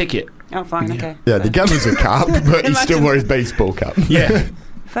 to have a but ticket. Oh, fine, okay. yeah, they gave us a cap, but he still Imagine. wore his baseball cap. Yeah.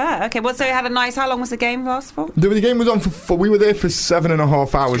 Fair, okay. Well, so you had a nice... How long was the game last for? The game was on for we were there for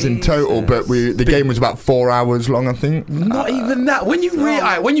 7.5 hours in total, but the game was about 4 hours long, I think. Not even that. When you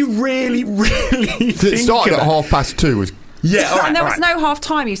really It think started at about- 2:30. Was Yeah, all right, and there all was right. no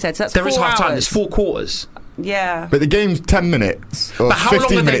half-time, you said, so that's There 4 is half time. hours. There's 4 quarters. Yeah. but the game's 10 minutes or But how long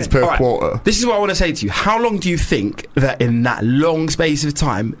 15 are they- minutes per all right, quarter. This is what I want to say to you. How long do you think that in that long space of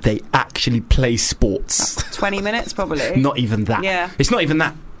time they actually play sports? 20 minutes, probably. Not even that. Yeah. It's not even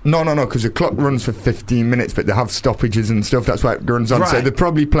that. No, because the clock runs for 15 minutes, but they have stoppages and stuff. That's why it runs on. So Right. they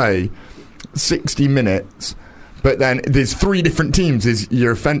probably play 60 minutes. But then there's 3 different teams. There's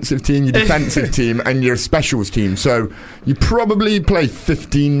your offensive team, your defensive team, and your specials team. So you probably play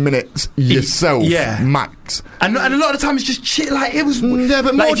 15 minutes yourself, Yeah. max. And a lot of the time it's just shit. Like it was. Yeah,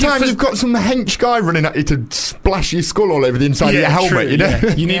 but like, more if you time first- you've got some hench guy running at you to splash your skull all over the inside of your helmet. true, You know.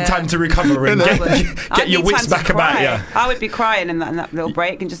 yeah. You need Yeah. time to recover and I would. get I'd your need wits time to back about cry. you. I would be crying in that little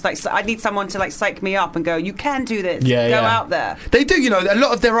break and just like I'd need someone to like psych me up and go, you can do this. Yeah, go yeah. out there. They do, you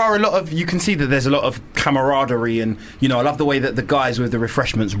can see that there's a lot of camaraderie, and I love the way that the guys with the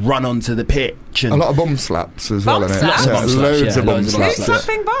refreshments run onto the pitch. And A lot of bum slaps as well, Bum innit? slaps? Yeah, Lots of bum slaps, loads yeah, of bum loads of bum Who's slaps. slaps.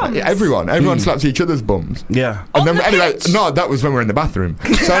 slapping bums? Yeah, everyone slaps each other's bums. yeah. And On then the anyway, pitch? no, that was when we were in the bathroom.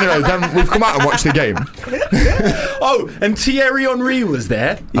 So anyway, then we've come out and watched the game. Oh, and Thierry Henry was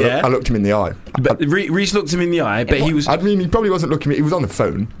there. Yeah. I looked him in the eye. But Reece looked him in the eye, but he was. I mean, he probably wasn't looking at me. He was on the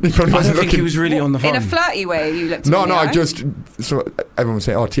phone. He probably I wasn't don't think looking. he was really on the phone. In a flirty way, you looked. No, at me, I right? just. So everyone was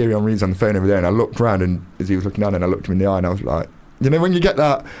saying, "Oh, Thierry Henry's on the phone over there," and I looked round, and as he was looking down, and I looked him in the eye, and I was like, when you get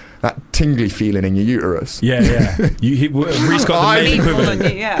that that tingly feeling in your uterus. Yeah. Reece got the male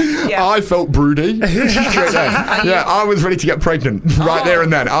equivalent. Yeah. I felt broody. Straight there. Yeah, I was ready to get pregnant right there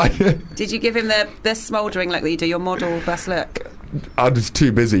and then. Did you give him the smouldering look that you do, your model best look? I was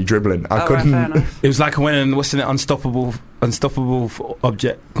too busy dribbling. I Right, fair couldn't. enough. It was like when an unstoppable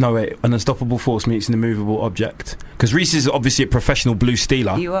object. No wait, an unstoppable force meets an immovable object. Because Reece is obviously a professional blue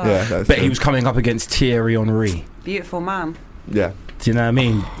stealer, You are. Yeah, that's but true. he was coming up against Thierry Henry. Beautiful man. Yeah, Do you know what I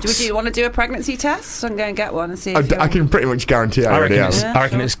mean? Would you want to do a pregnancy test? I can go and get one and see I, if I can pretty much guarantee I already am. Yeah, I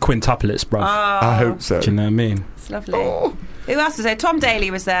reckon sure. it's quintuplets, bruv. I hope so. Do you know what I mean? It's lovely. Who else was there? Tom Daly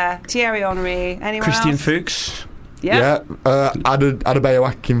was there. Thierry Henry. Anyone Christian else? Fuchs. Yeah.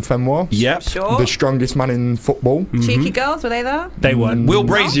 Adebayo Akinfenwa, Yep. Sure. the strongest man in football. Cheeky girls, were they there? They weren't. Will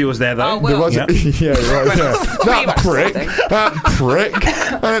Brazier was there though. Oh, Will. There was Yeah. right there. Pretty much That prick.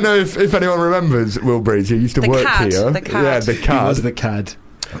 I don't know if anyone remembers Will Brazier. He used to The work cad, here. the cad. Yeah, the He cad. was the cad.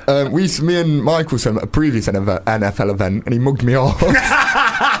 Me and Michael saw him at a previous NFL event, and he mugged me off.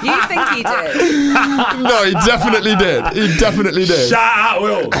 You think he did? No, he definitely did. He definitely did. Shout out,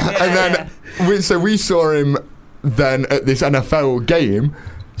 Will. And then we saw him then at this NFL game.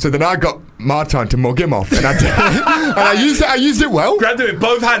 So then I got my time to mug him off, and I did. And I used it well. Grabbed it with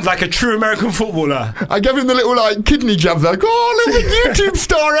both hands like a true American footballer. I gave him the little kidney jab, like, oh, little YouTube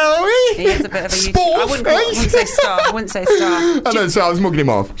star, are we? He is a bit of a YouTube. Sport I wouldn't say star. I wouldn't say star. I know, so I was mugging him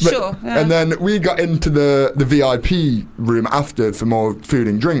off. But- Sure, yeah. And then we got into the VIP room after for more food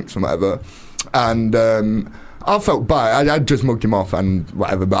and drinks and whatever. And I felt bad. I just mugged him off and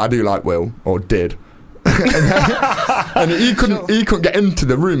whatever, but I do like Will, or did. and he couldn't get into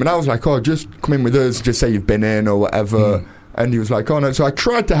the room, and I was like, oh, just come in with us, just say you've been in or whatever. And he was like, oh no. So I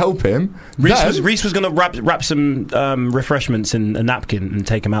tried to help him. Reece was going to wrap some refreshments in a napkin and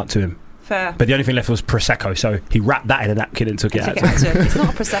take them out to him. Fair. But the only thing left was Prosecco, so he wrapped that in a napkin and took it out. It's not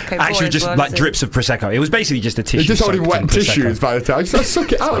a Prosecco. Actually, boy just as well, like is it? drips of Prosecco. It was basically just a tissue. It's just holding soaked wet in Prosecco. tissues by the time. I just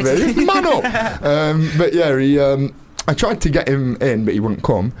suck it out of it. Man up. But yeah, he. I tried to get him in, but he wouldn't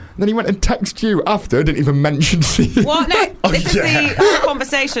come. And then he went and texted you after. Didn't even mention you. What? No, this is yeah. the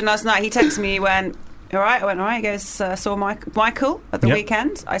conversation last night. He texted me. He went, all right. I went, all right. He goes, saw Michael at the Yep.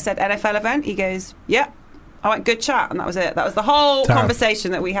 weekend. I said, NFL event. He goes, yep. I went, good chat. And that was it. That was the whole Damn.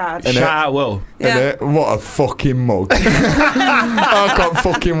 conversation that we had. Shout out, Will. Yeah. What a fucking mug. I can't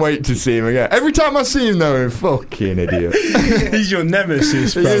fucking wait to see him again. Every time I see him though, fucking idiot. He's your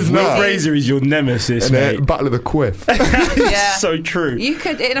nemesis, He bro. is Will not. Brazier is your nemesis, And mate. Battle of the Quiff. Yeah. So true. You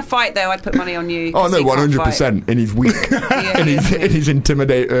could, in a fight though, I'd put money on you. Oh 'cause no, he can't fight. 100%. And he's weak. Yeah, and he's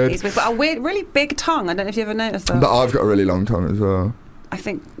intimidated. He's weird, but a weird, really big tongue. I don't know if you ever noticed that. But I've got a really long tongue as well. I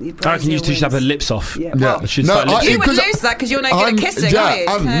think I reckon you two should have their lips off. Yeah. Yeah. Well, Should No, start lip you would because lose that because you're no good at kissing, yeah,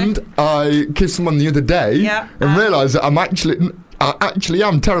 are you? and I kissed someone the other day Yeah, and realised that I actually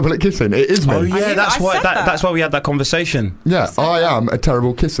am terrible at kissing. It is me. Oh yeah, knew that's that. I why. said that. That's why we had that conversation. Yeah, I am a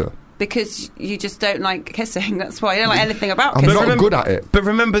terrible kisser. Because you just don't like kissing. That's why you don't like anything about I'm kissing. not remember- good at it. But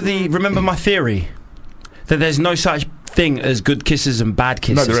remember my theory that there's no such thing as good kisses and bad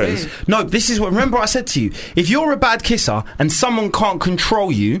kisses. No, there is. No, this is what. Remember, what I said to you: if you're a bad kisser and someone can't control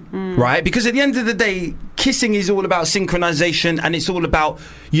you, right? Because at the end of the day, kissing is all about synchronization, and it's all about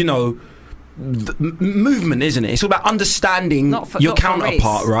movement, isn't it? It's all about understanding Not for your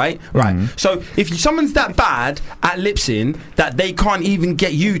counterpart, Reece. right? Right. So if someone's that bad at lipsing that they can't even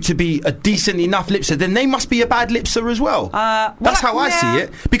get you to be a decent enough lipser, then they must be a bad lipser as well. That's how I see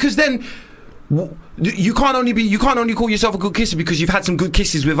it. Because then you can't only call yourself a good kisser because you've had some good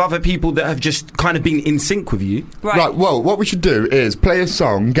kisses with other people that have just kind of been in sync with you. Right, well, what we should do is play a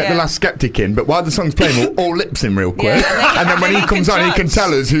song, get the last skeptic in, but while the song's playing, we'll all lip sync real quick. Yeah, and then when he comes on, he can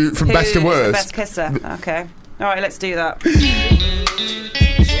tell us who, from best to Who's the worst. best kisser. Okay. All right, let's do that.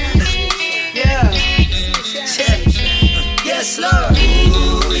 Yes, Lord.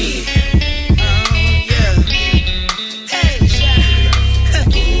 Ooh-wee.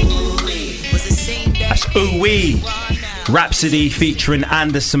 Was the same that That's Ooh Wee, Rhapsody featuring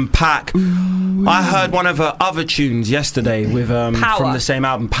Anderson .Paak. I heard one of her other tunes yesterday with from the same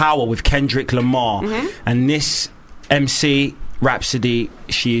album, Power, with Kendrick Lamar. And this MC, Rhapsody,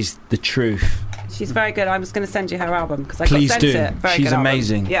 she's the truth. She's very good. I was going to send you her album because I Please got sent do. it. Very She's good album.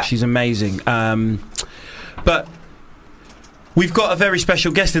 amazing. Yeah. She's amazing. But we've got a very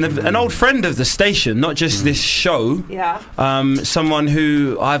special guest, an old friend of the station, not just this show. Yeah. Someone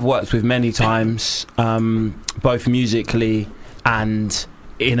who I've worked with many times, both musically and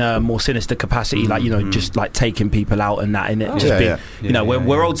in a more sinister capacity, like, you know, just like taking people out and that, in it, just Yeah, being, yeah. you know,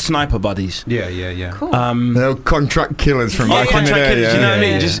 we're old sniper buddies. Yeah. Cool. They're contract killers from back in the Contract day. killers, do you know what I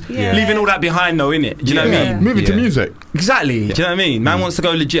mean? yeah. Just Yeah. leaving all that behind, though, innit? Do you know what I Yeah. mean? Moving to Yeah. music. Exactly. Do you know what I mean? Man wants to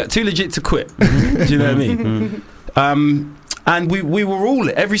go legit, too legit to quit. Do you know what I mean? And we were all,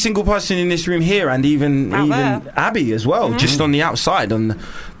 every single person in this room here, and even Out there. Abby as well, just on the outside, on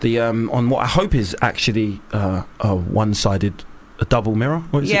the on what I hope is actually a one-sided, a double mirror.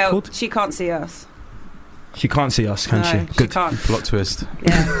 What is it called? She can't see us. She can't see us, can No, she? she Good. can't. Plot twist.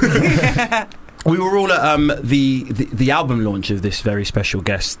 Yeah. We were all at the album launch of this very special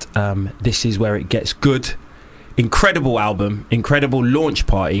guest. This is where it gets good. Incredible album, incredible launch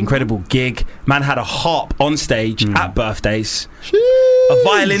party, incredible gig. Man had a harp on stage at birthdays. A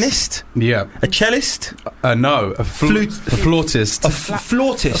violinist, Yeah. a cellist, No, a flautist. a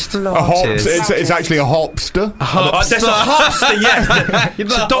flautist. A hops. It's actually a hopster. There's a harpster,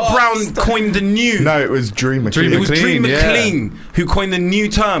 yes. So Doc Brown coined the new. No, it was Dream It was Dream McLean, yeah. McLean who coined the new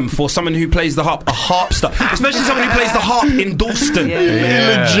term for someone who plays the harp, a harpster. Especially someone who plays the harp in Dalston. Yeah. He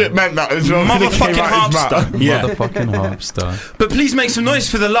Yeah. legit meant that as well. when it came Motherfucking out his mouth. harpster. Yeah. Motherfucking harpster. But please make some noise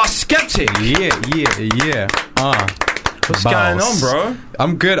for the last skeptic. Yeah. What's going on, bro?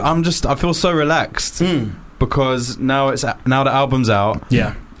 I'm good. I feel so relaxed because now the album's out.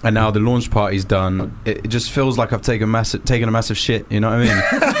 Yeah. And now the launch party's done. It just feels like I've taken a massive shit. You know what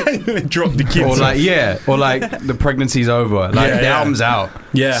I mean? Drop the kids. or like the pregnancy's over. Like Yeah, the yeah. album's out.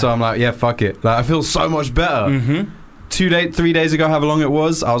 Yeah. So I'm like, yeah, fuck it. Like I feel so much better. 3 days ago, however long it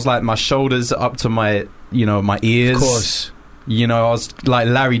was, I was like my shoulders up to my ears. Of course. You know, I was like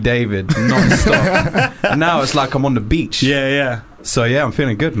Larry David non-stop. And now it's like I'm on the beach. Yeah. So yeah, I'm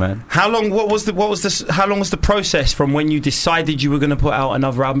feeling good, man. How long? How long was the process from when you decided you were going to put out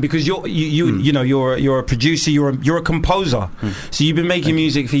another album? Because you're a producer, you're a composer, so you've been making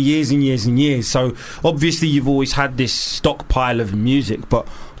music for years and years and years. So obviously you've always had this stockpile of music. But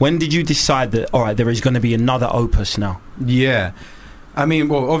when did you decide that all right, there is going to be another opus now? Yeah. I mean,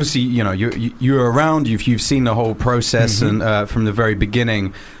 well, obviously, you know, you're around. You've seen the whole process, and from the very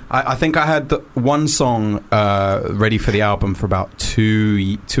beginning. I think I had one song ready for the album for about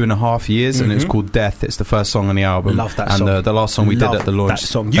 2.5 years, and it was called Death. It's the first song on the album. Love that and song. the last song we did at the launch. That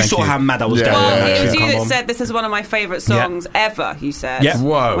song. You Thank saw how mad I was Yeah, going Well, when it that was tune you come that on. said this is one of my favourite songs ever. You said. Yeah.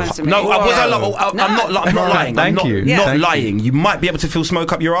 Whoa. Went to me. No, was I? I'm No. not lying. Thank I'm not, you. Not Thank you. lying. You might be able to feel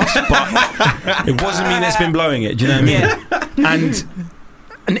smoke up your ass, but it wasn't me that's been blowing it. Do you know what I mean?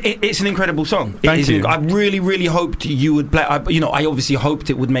 And it's an incredible song. Thank you. I really, really hoped you would play. I obviously hoped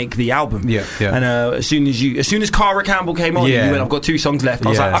it would make the album. Yeah. And as soon as Cara Campbell came on, Yeah. you went, I've got 2 songs left. I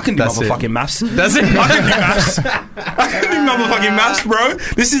was Yeah, like, I can do that's it. motherfucking maths. That's it. I can do maths. I can do motherfucking maths, bro.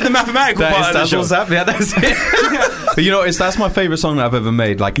 This is the mathematical part of the That's show. what's happening. Yeah, that's it. But you know, that's my favorite song that I've ever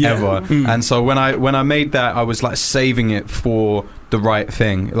made, like ever. And so when I made that, I was like saving it for the right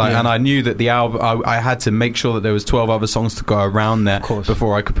thing, like, and I knew that the album, I had to make sure that there was 12 other songs to go around there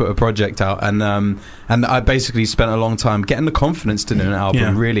before I could put a project out, and I basically spent a long time getting the confidence to do an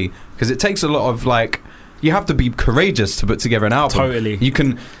album, really, because it takes a lot of, like, you have to be courageous to put together an album. Totally.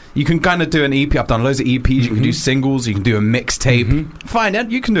 You can kind of do an EP. I've done loads of EPs. You can do singles. You can do a mixtape. Fine,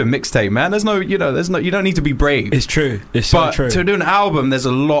 you can do a mixtape, man. You don't need to be brave. It's true. It's so But true. to do an album, there's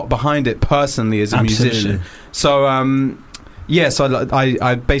a lot behind it personally as a musician. So so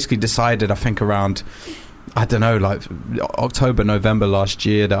I basically decided, I think around, I don't know, like October, November last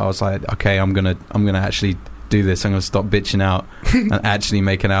year, that I was like, okay, I'm gonna actually do this. I'm gonna stop bitching out and actually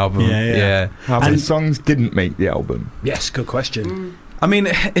make an album. How many songs didn't make the album? Yes, good question. I mean,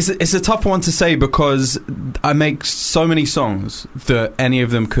 it's a tough one to say, because I make so many songs that any of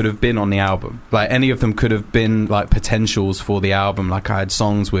them could have been on the album. Like, any of them could have been like potentials for the album. Like, I had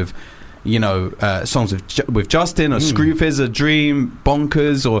songs with, songs with Justin, or Screwfizz, Dream,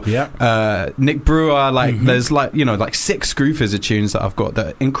 Bonkers, or Nick Brewer. Like, there's like 6 Screwfizz tunes that I've got that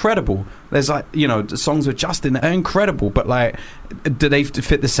are incredible. There's like, the songs with Justin that are incredible, but like, do they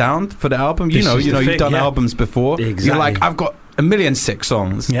fit the sound for the album? You've done albums before. Exactly. You're like, I've got 1,000,006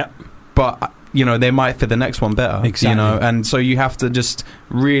 songs. Yeah. But they might fit the next one better. Exactly. And so you have to just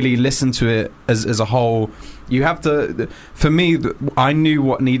really listen to it as a whole. You have to. For me, I knew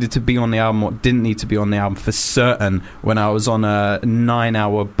what needed to be on the album, what didn't need to be on the album for certain when I was on a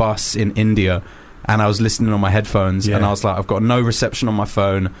 9-hour bus in India, and I was listening on my headphones, and I was like, I've got no reception on my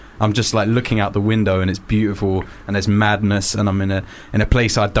phone. I'm just like looking out the window, and it's beautiful, and there's madness, and I'm in a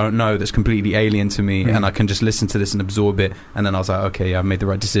place I don't know that's completely alien to me, and I can just listen to this and absorb it. And then I was like, okay, I made the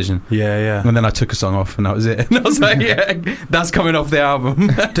right decision. Yeah. And then I took a song off, and that was it. And I was like, yeah, that's coming off the album.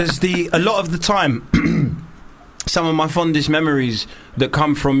 Does a lot of the time some of my fondest memories that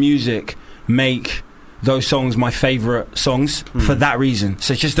come from music make those songs my favourite songs for that reason.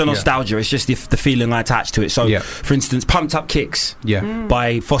 So it's just the nostalgia. It's just the feeling I attach to it. So, for instance, Pumped Up Kicks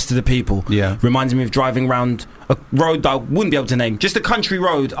by Foster the People reminds me of driving around a road that I wouldn't be able to name. Just a country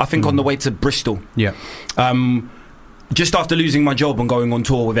road, I think, on the way to Bristol. Just after losing my job and going on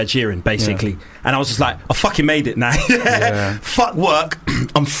tour with Ed Sheeran, basically. And I was just like, I fucking made it now. Fuck work.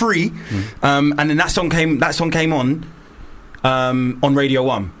 I'm free. And then that song came on Radio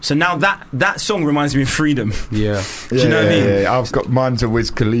 1. So now that song reminds me of freedom. Do you know what I mean? Yeah. I've got mine's a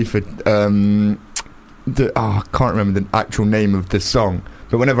Wiz Khalifa. I can't remember the actual name of the song.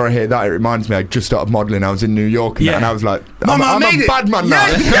 But whenever I hear that, it reminds me I just started modelling. I was in New York and I was like, I'm a bad man now.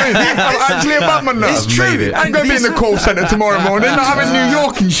 I'm actually a bad man now. It's true. I'm going to be in the call centre tomorrow morning. I'm in New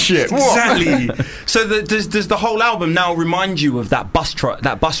York and shit. What? Exactly. So does the whole album now remind you of that bus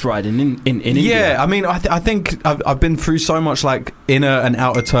ride in India? Yeah, I mean, I think I've been through so much like inner and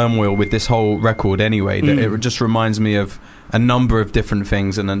outer turmoil with this whole record anyway that it just reminds me of a number of different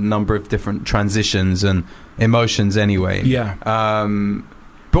things and a number of different transitions and emotions anyway.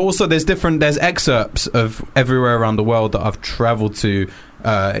 But also there's excerpts of everywhere around the world that I've travelled to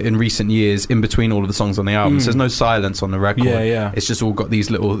in recent years in between all of the songs on the album. So there's no silence on the record. It's just all got these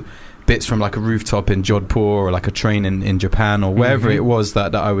little bits from like a rooftop in Jodhpur or like a train in Japan or wherever it was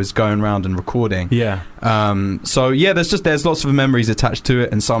that I was going around and recording. There's lots of memories attached to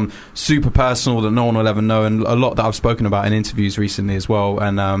it, and some super personal that no one will ever know, and a lot that I've spoken about in interviews recently as well.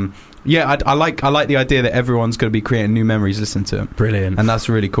 And I like the idea that everyone's going to be creating new memories listening to it. Brilliant. And that's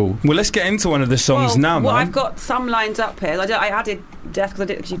really cool. Well, let's get into one of the songs now, man. Well, I've got some lines up here. I added Death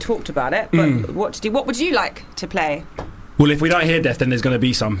because you talked about it. But what would you like to play? Well, if we don't hear Death, then there's going to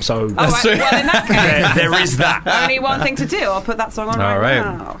be some. So well, in that case, there is that. Only one thing to do. I'll put that song on right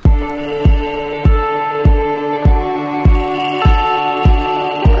now.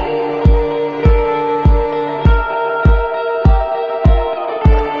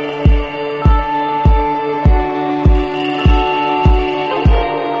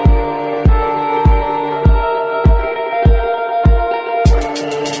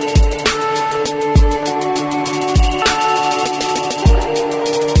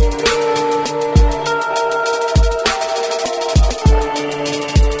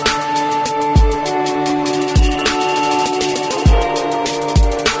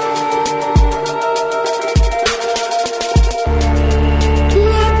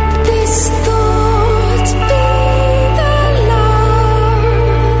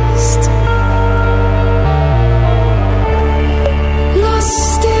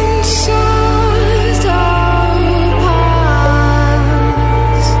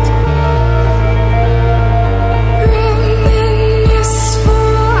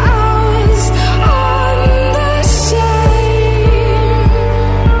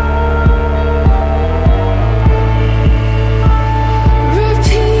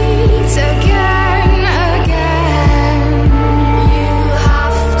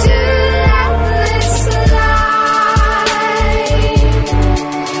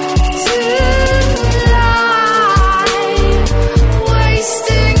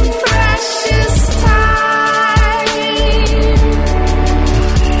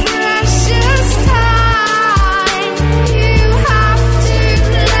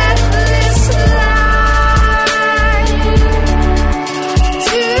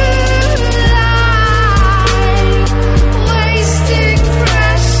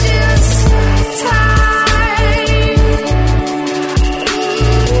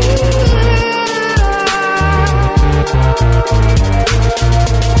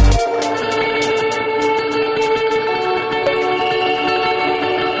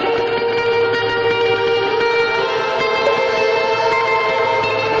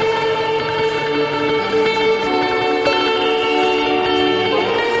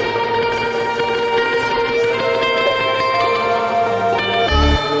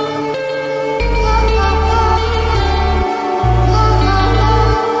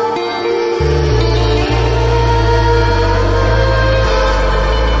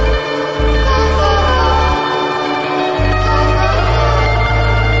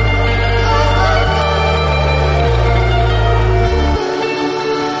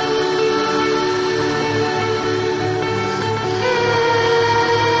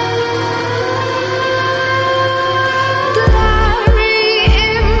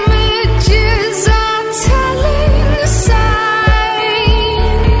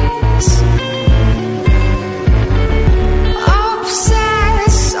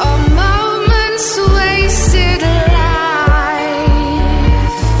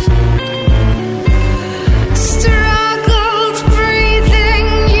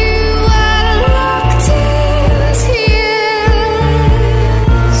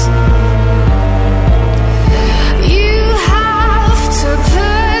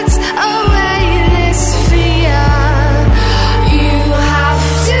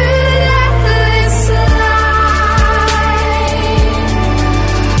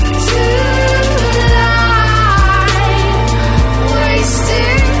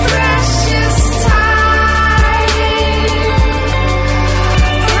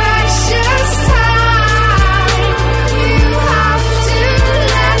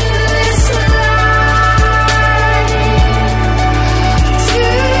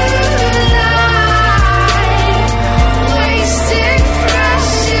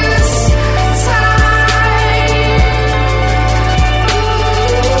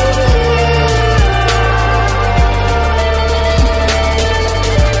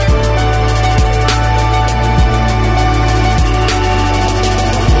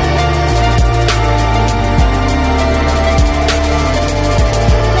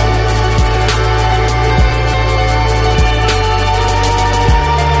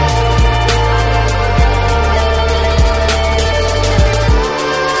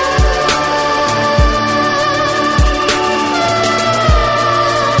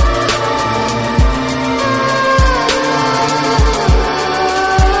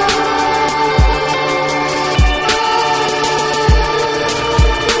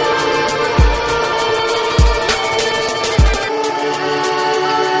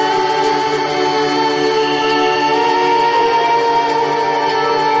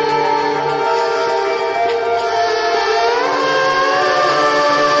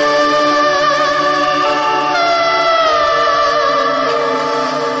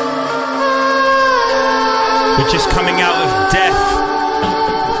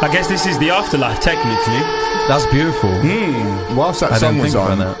 I guess this is the afterlife, technically. That's beautiful. Whilst that I song didn't was think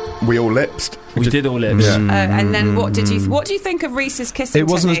on, about we all lipsed. We did all lips. Yeah. And then what do you think of Reese's kissing It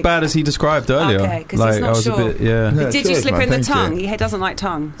wasn't as technique? bad as he described earlier. Okay, 'cause he's not I was sure. a bit, yeah. Yeah, Did you cheers, slip man, in the thank you. tongue? He doesn't like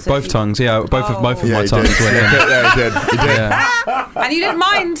tongue. So Both tongues, yeah. Both of my Yeah, he tongues did. went in. Yeah, he did. He did. Yeah. And you didn't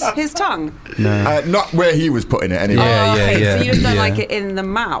mind his tongue? No. Not where he was putting it anyway. Yeah, okay, yeah, so you just don't yeah. like it in the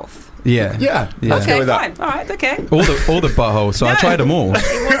mouth. Yeah. Yeah, Yeah. let's go Okay, with that. fine. All right, okay. All the butthole. So I No. tried them all.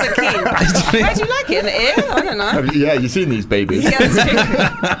 He wasn't keen. Where do you like it? In the ear? I don't know. Yeah, you've seen these babies. Yeah, that's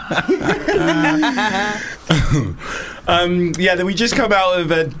true. Then we just come out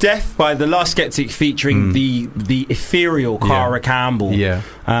of Death by The Last Skeptic featuring the ethereal Cara Campbell. Yeah.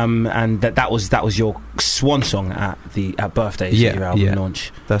 And that was your swan song at birthdays Yeah, at your album yeah.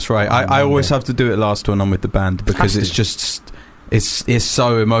 launch. That's right. I always have to do it last when I'm with the band because Has it's to. just it's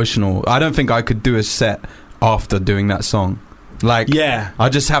so emotional. I don't think I could do a set after doing that song. Like, Yeah. I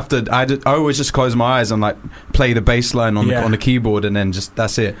just have to. I always just close my eyes and like play the bass line on Yeah. the keyboard, and then just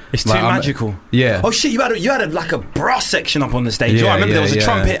that's it. It's too Like, I'm- magical. Yeah. Oh shit! You had like a brass section up on the stage. Yeah, I remember there was a yeah.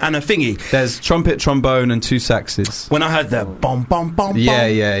 trumpet and a thingy. There's trumpet, trombone, and 2 saxes. When I heard the bom bom bom Yeah,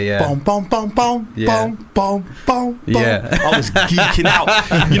 bom, yeah, yeah. bom bom bom bom Yeah. bom bom bom, Yeah. I was geeking out.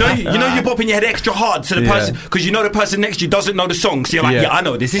 You know you're bopping your head extra hard to the Yeah. person because you know the person next to you doesn't know the song. So you're like, Yeah. yeah, I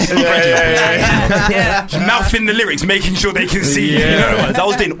know this. This is already Yeah. Just mouthing the lyrics, making sure they can see. Yeah. You know, I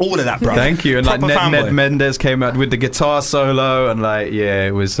was doing all of that, bro. Thank you. And like Proper fanboy. Ned Mendes came out with the guitar solo, and like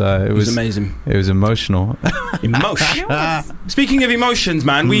it was amazing. It was emotional. Emotion. Speaking of emotions,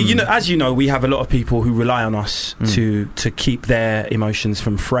 man, as you know, we have a lot of people who rely on us to keep their emotions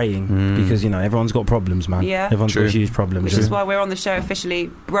from fraying because everyone's got problems, man. Yeah. Everyone's True. got huge problems. Which is why we're on the show officially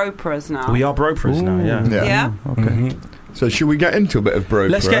Bropras now. we are Bropras now. Yeah. Yeah? Okay. So should we get into a bit of bro?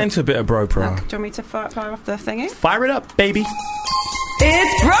 Let's get into a bit of Bropra. Do you want me to fire off the thingy? Fire it up, baby.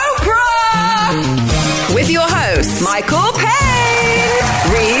 It's Bropra! With your hosts, Michael Payne,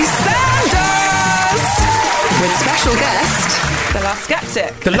 Reese Sanders, with special guest, The Last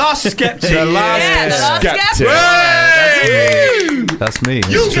Skeptic. The Last Skeptic. The Last Yeah, The Last Skeptic. Hey! That's me.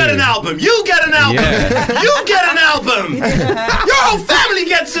 You get an album. You get an album. Yeah. You get an album. Your whole family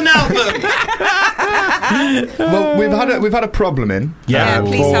gets an album. Well, we've had a problem in. Yeah,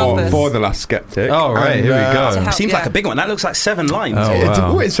 please help us. for The Last Skeptic. Oh, right, And, here we To go. help, Seems yeah. like a big one. That looks like 7 lines. Oh, It's,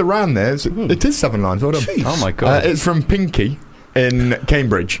 wow. it's around there. It is 7 lines. Hold on. Oh my god. It's from Pinky in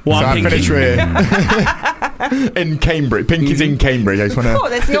Cambridge. One so I Pinky. finished with in Cambridge. Pinky's in Cambridge. I just want to. Oh,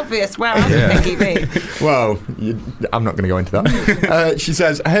 there's the obvious. Where else Yeah. would Pinky be? Well, I'm not going to go into that. She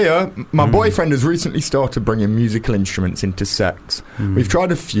says, "Hey, my boyfriend has recently started bringing musical instruments into sex. We've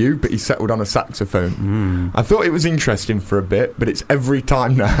tried a few, but he's settled on a saxophone. I thought it was interesting for a bit, but it's every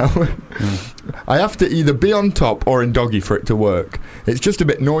time now. I have to either be on top or in doggy for it to work. It's just a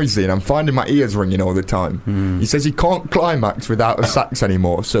bit noisy, and I'm finding my ears ringing all the time. He says he can't climax without a sax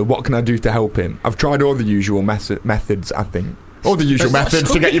anymore, so what can I do to help him? I've tried all the usual methods, I think. All the usual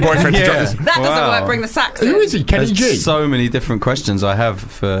methods to get your boyfriend to Yeah. drop his... That doesn't Wow. work. Bring the sax in. Who is he? Kenny There's G? so many different questions I have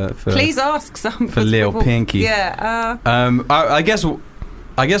for Please ask some. for Lil Pinky. Yeah. I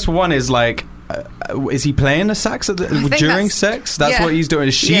guess one is like, is he playing the sax think during that's- sex? That's yeah. what he's doing.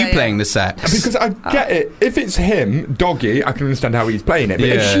 Is she Yeah, yeah. playing the sax? Because I get it. If it's him, doggy, I can understand how he's playing it. But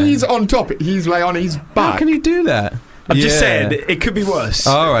if Yeah. she's on top, he's lay on his How back. can he do that? I'm just Yeah. saying, it could be worse.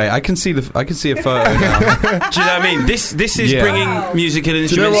 All right, I can see a photo now. Do you know what I mean? This is Yeah. bringing Wow. musical Do you know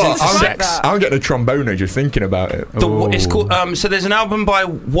instruments what? into I'll sex. like that. I'm getting a tromboner just thinking about it. It's Ooh. called. So there's an album by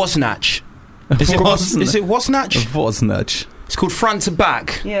Woznach. Is it Woznach? Woznach. It's called Front to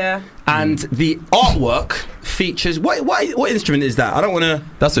Back, Yeah. and the artwork features what instrument is that? I don't want to.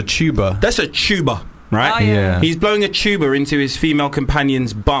 That's a tuba. That's a tuba, right? Oh, yeah. Yeah. He's blowing a tuba into his female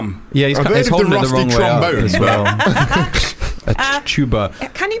companion's bum. Yeah, he's I've heard he's of the holding it the rusty wrong way up trombone. as well. A tuba.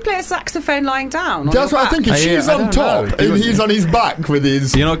 Can you play a saxophone lying down? On That's your what I'm back? thinking. Yeah, She's I on don't top, know. and he's on his back with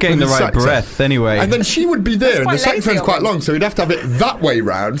his. You're not getting the with his right saxo. breath anyway. And then she would be there, and the That's quite lazy saxophone's of quite him. long, so he'd have to have it that way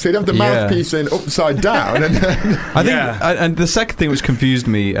round. So he'd have the Yeah. mouthpiece in upside down, and then I think, Yeah. and the second thing which confused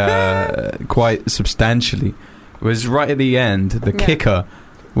me quite substantially was right at the end, the Yeah. kicker,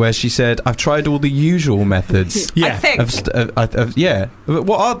 where she said, "I've tried all the usual methods." I think. Yeah.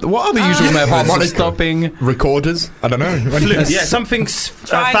 What are the usual methods of Harmonica. stopping? recorders. I don't know. Yeah, something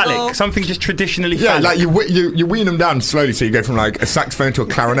Triangle. phallic, something just traditionally Yeah, phallic. like you wean them down slowly, so you go from like a saxophone to a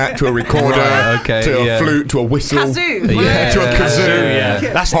clarinet to a recorder Right, okay, to yeah. a flute to a whistle. Kazoo. Yeah. To a kazoo,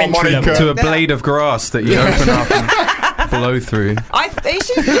 yeah. That's entry harmonica. level. To a blade of grass that you open up and blow through. Do you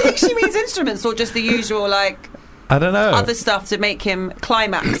think she means instruments or just the usual like I don't know. other stuff to make him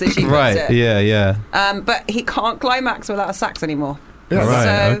climax, as she puts Right, it? yeah. But he can't climax without a sax anymore. Yeah,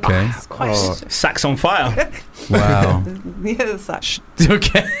 Right, So, okay. It's quite Sax on fire. Wow. yeah, the sax.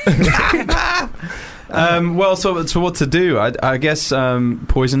 Okay. Well, so what to do? I guess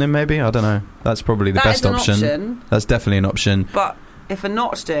poison him. Maybe, I don't know. That's probably the That best is an option. option. That's definitely an option. But if we're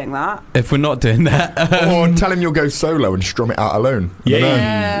not doing that, If we're not doing that, Or tell him you'll go solo and strum it out alone. I don't know.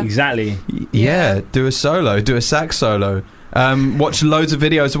 Yeah. Exactly. yeah, do a solo, do a sax solo. Watch loads of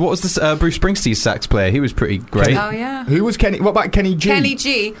videos. What was this Bruce Springsteen's sax player? He was pretty great. oh yeah. Who was Kenny? What about Kenny G? Kenny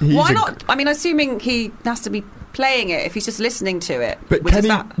G. He's Why a- not? I mean, assuming he has to be playing it if he's just listening to it. But which Kenny,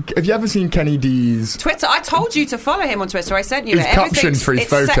 is that have you ever seen Kenny D's? Twitter. I told you to follow him on Twitter. I sent you His it. captions for his it's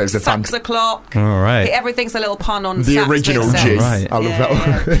photos sex, are sax o'clock. All right. Everything's a little pun on The sax original being G. sax. Right. I love that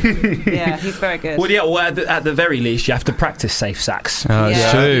one. Yeah, he's very good. Well, yeah. Well, at the very least, you have to practice safe sax. Oh, Yeah,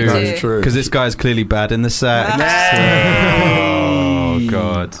 it's true. you do. That's true. Because this guy's clearly bad in the sax. Oh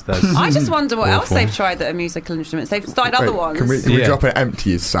God, that's I just wonder what else Awful. they've tried that are musical instruments. They've started other Wait, ones. Can we Yeah. drop an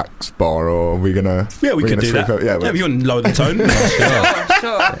empty sax bar, or are we gonna? Yeah, we we're could gonna do switch that. up? Yeah, if you want to lower the tone.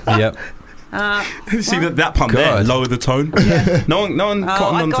 Sure. Yep. See that pump there? God. Lower the tone. Yeah. No one Oh,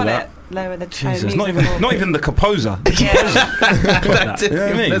 cottoned I onto got that. it. Lower the tone. Jesus, not musical. even the composer. Yeah. That. You know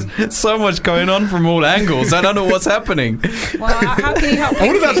what I mean? There's so much going on from all angles. I don't know what's happening. Well, how can you help? I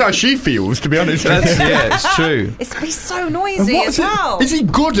wonder if that's Pinky? how she feels, to be honest. Yeah, it's true. It's so And noisy what as well. is he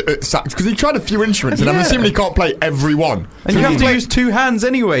good at sax? Because he tried a few instruments, and I'm Yeah. assuming he can't play every one. And you have to use two hands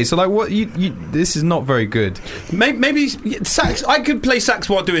anyway. So like, what? You this is not very good. Maybe sax. I could play sax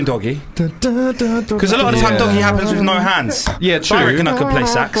while doing doggy. Because a lot of the time Yeah. doggy happens with no hands. Yeah, So I true. reckon I could play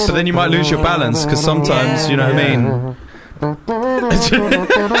sax. But then you might lose your balance because sometimes, you know what I mean.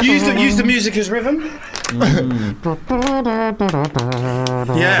 use the music as rhythm.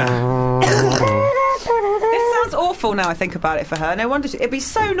 Yeah. This sounds awful now I think about it for her. No wonder it'd be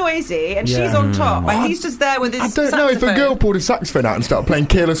so noisy and she's on top. Like he's just there with his I don't know if a saxophone. girl pulled a saxophone out and started playing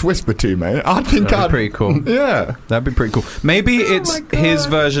Careless Whisper to me. I think That'd I'd be pretty cool. Yeah. That'd be pretty cool. Maybe it's his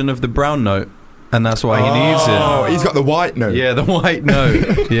version of the brown note, and that's why he needs Oh, it. he's got the white note. Yeah, the white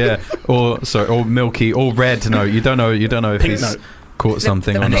note. Yeah, or milky, or red note. You don't know if Pink he's note. caught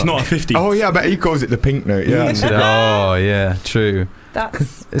something or And it's not. not a 50. Oh yeah, I bet he calls it the pink note. Yeah. Oh yeah, true.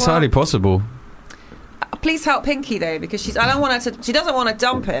 That's It's well, highly possible. Please help Pinky though, because she doesn't want to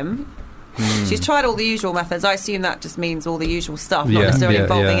dump him. She's tried all the usual methods. I assume that just means all the usual stuff, not Yeah, necessarily yeah,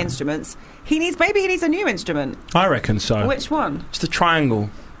 involving yeah. instruments. Maybe he needs a new instrument. I reckon so. Which one? It's the triangle.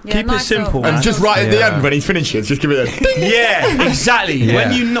 Yeah, Keep it nice simple, little- man. And just right at the Yeah. end when he finishes, just give it a ding. Yeah, exactly. Yeah.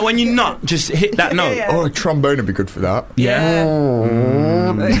 When you nut, just hit that note. Yeah. Oh, a trombone would be good for that. Yeah.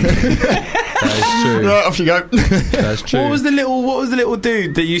 That is true. Right, off you go. That's true. What was the little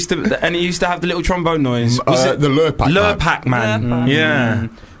dude that used to and he used to have the little trombone noise? Was it the Lurpak? Lurpak man? Lurpak. Yeah.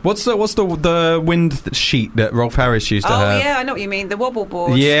 What's the wind sheet that Rolf Harris used to Oh have? yeah, I know what you mean. The wobble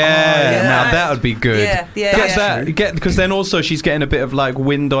board. Yeah, yeah. now that would be good. Yeah, yeah, Get yeah. that, because then also she's getting a bit of like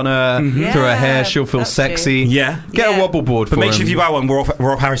wind on her through her hair. Yeah, She'll feel that's sexy. Yeah. Get Yeah. a wobble board But for make him. sure if you buy one,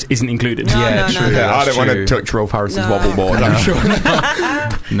 Rolf Harris isn't included. No, Yeah, no, true. no, no. Yeah, I That's don't want true. to touch Rolf Harris's No. wobble board. I'm sure.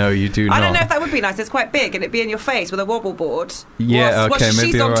 No, you do not. I don't know if that would be nice. It's quite big, and it'd be in your face with a wobble board. Yeah, okay, she's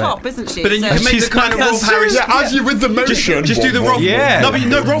maybe on alright. top, isn't she? But then you So- can make She's the kind of got Rolf that Harris. Yeah, as you with the motion. Just do the Rolf. Yeah. No,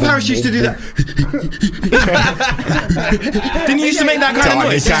 but Rolf Harris used to do that. Didn't you used to make that kind of Tiny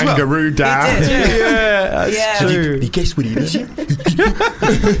noise as well? kangaroo down. He did, yeah. Yeah, that's Yeah. true. Guess what it is?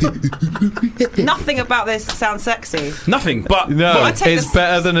 Nothing about this sounds sexy. Nothing. But No, Well, I take it's the-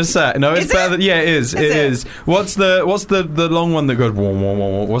 better than a sack. No, it's Is better it? than it is. It it? is. What's the long one that goes? Wah, wah, wah,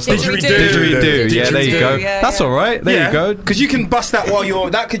 wah. What's the Didgeridoo. Yeah, there you go. Yeah, That's yeah. all right. There you go. Because you can bust that while you're.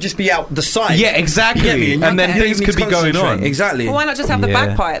 That could just be out the side. Yeah, You get me? exactly. And then you don't things need could to be going concentrate. on. Exactly. Well, why not just have the Yeah.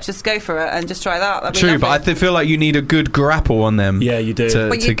 bagpipes? Just go for it and just try that. That'd be True, but I lovely. feel like you need a good grapple on them. Yeah, you do.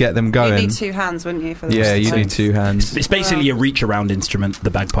 But To get them going. You'd need two hands, wouldn't you? For the Yeah, you rest need of the two hands. It's basically a reach around instrument, the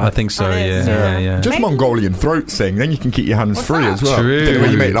bagpipe. I think so. Oh, it Yeah, is, yeah, yeah. yeah. Just Maybe- Mongolian throat sing, then you can keep your hands What's free that? as well. True. The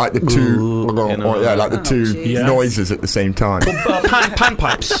way you make like the two, you know. or, yeah, like the Oh, two jeez. noises at the same time. Pan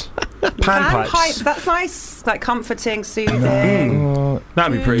pipes. Panpipes. That's nice, like comforting, soothing.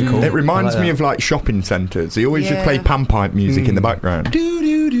 That'd be pretty cool. It reminds like me that. of like shopping centres. They always just Yeah. play panpipe music in the background.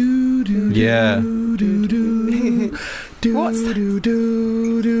 Yeah. What's that?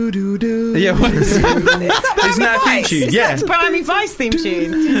 Yeah, what is that? Isn't that a theme Vice? tune? Is Yeah. that Miami Vice theme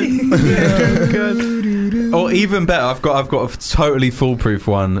tune? Or even better, I've got a totally foolproof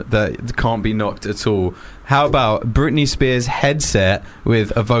one that can't be knocked at all. How about Britney Spears' headset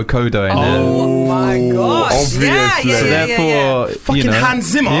with a vocoder in it? Oh my gosh! obviously. Yeah, yeah, So yeah, therefore, Fucking Hans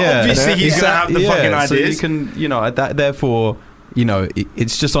Zimmer. Obviously, he's gonna have the fucking So you ideas. can, that therefore, you know,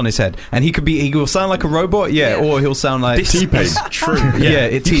 it's just on his head, and he will sound like a robot, or he'll sound like T-Pain. It's true. Yeah,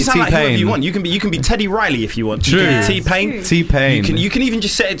 you can sound like whoever T-Pain. you want. You can be Teddy Riley if you want. True. You can be T-Pain. T-Pain. You can even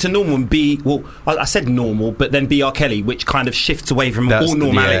just set it to normal and be, well, I said normal, but then be R. Kelly, which kind of shifts away from all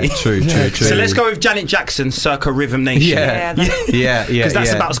normality. Yeah, true. So let's go with Janet Jackson, circa Rhythm Nation. Yeah, yeah, Because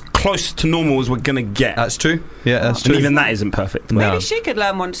that's about as close to normal as we're gonna get. That's true. Yeah, that's true. And even that isn't perfect. No. Maybe she could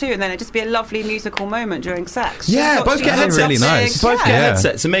learn one too, and then it'd just be a lovely musical moment during sex. Yeah, Just both watching get it headsets. something. Really nice. Both get Yeah.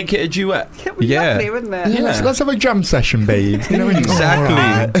 headsets and make it a duet. It would be Yeah. lovely, wouldn't it? Yeah. Let's have a jam session, babes. You know,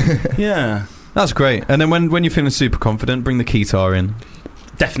 Exactly. Yeah. That's great. And then when you're feeling super confident, bring the keytar in.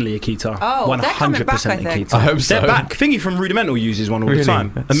 Definitely a keytar. Oh, they're coming back, I a think. keytar. I hope so. They're back. Thingy from Rudimental uses one all the Really?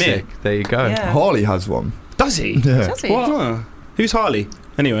 time. Amir. Sick. There you go. Yeah. Harley has one. Does he? Yeah. Does he? What? Who's Harley?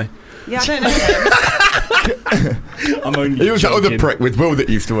 Anyway. Yeah, I don't know. I'm only He was that other joking. prick with Will that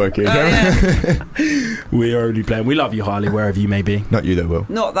used to work here. Oh, yeah. We're only playing. We love you, Harley, wherever you may be. Not you, though, Will.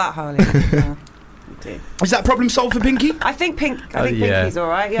 Not that Harley. No. Is that problem solved for Pinky? I think yeah. Pinky's all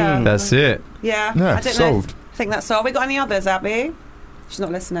right. Yeah. That's it. Yeah. Yeah, I don't solved. know. I think that's solved. We got any others, Abby? She's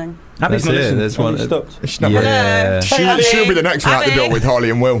not listening. Abby's That's not it. listening. There's one. Stopped. She's not Yeah. She'll be the next one out the Abby. door with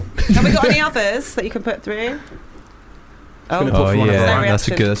Harley and Will. Have we got any others that you can put through? Gonna put Oh for one of yeah, her. No that's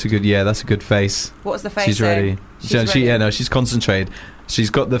a reaction. good. That's a good. Yeah, that's a good face. What's the face? She's ready. She's ready. Yeah, no, she's concentrated. She's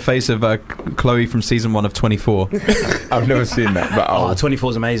got the face of Chloe from season 1 of 24. I've never seen that, but Oh,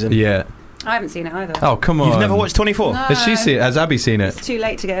 24's amazing. Yeah. I haven't seen it either. Oh, come on. You've never watched 24? No. Has she seen it? Has Abby seen it? It's too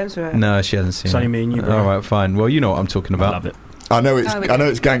late to get into it. No, she hasn't seen It's it. only me and you, bro. All right, fine. Well, you know what I'm talking I about. love it. I know it's Oh, we I know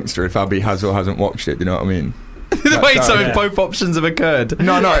do. it's gangster if Abby has or hasn't watched it. Do you know what I mean? Wait, so yeah. both options have occurred.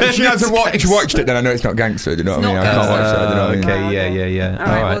 No. If she hasn't watched it, then I know it's not gangster. Do you know what I mean? I It's can't not watch it. Do you know what I mean? Okay, Okay. yeah. All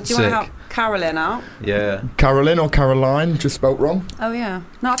right, well, do you want to help Carolyn out? Yeah. Carolyn or Caroline, just spelt wrong. Oh, yeah.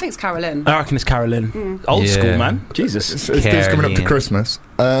 No, I think it's Carolyn. I reckon it's Carolyn. Old Yeah. school, man. Jesus. It's coming up to Caroline. Christmas.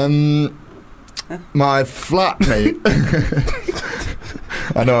 My flatmate.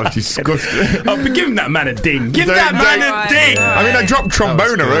 I know, it's disgusting. Oh, but give that man a ding. Give Don't- that man don't- a ding. Yeah. I mean, I dropped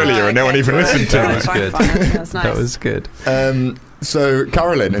tromboner good. earlier and no one even listened to That it. was good. That's nice. That was good. So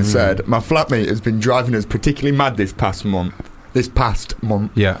Carolyn has said, my flatmate has been driving us particularly mad this past month.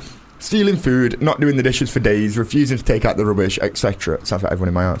 Yeah. Stealing food, not doing the dishes for days, refusing to take out the rubbish, etc. Sounds like everyone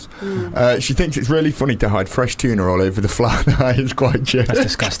in my house. She thinks it's really funny to hide fresh tuna all over the flat. It's quite cheap. That's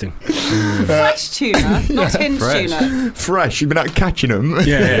disgusting. Fresh tuna, not tinned fresh. tuna. Fresh. She's been out catching them.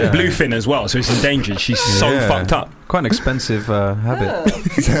 Yeah. Bluefin as well, so it's endangered. She's so Yeah. fucked up. Quite an expensive habit.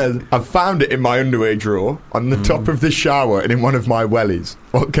 Says, I've found it in my underwear drawer, on the top of the shower, and in one of my wellies.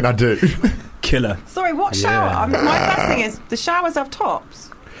 What can I do? Killer. Sorry, what shower? Yeah. I mean, my first thing is the showers have tops.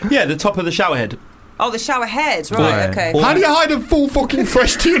 Yeah, the top of the shower head. Oh, the shower head. Right, Right. okay. Or- How do you hide a full fucking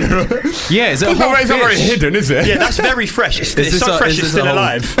fresh tuna? Yeah, is it a It's not whole very- it's not very fish? hidden, is it? Yeah, that's very fresh. It's Is this so a- fresh is it's this still a whole-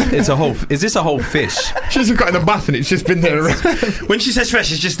 alive. It's a whole. Is this a whole fish? She's just got in the bath and it's just been there. When she says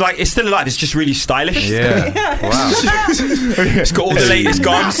fresh, it's just like, it's still alive. It's just really stylish. Yeah. Wow. It's got all the latest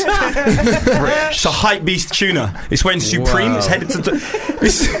garms. It's a hype beast tuna. It's wearing Supreme. Wow. It's headed to.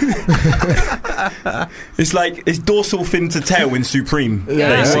 It's like it's dorsal fin to tail in Supreme. Yeah.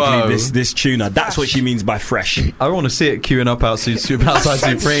 Basically, Whoa. this tuna. That's what she means by fresh. I want to see it queuing up outside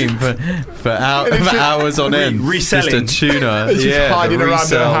Supreme for hours on end. Reselling. Just a tuna. It's just yeah, hiding the around her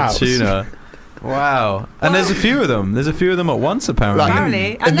resale house. tuna. Wow. And there's a few of them. There's a few of them at once, apparently.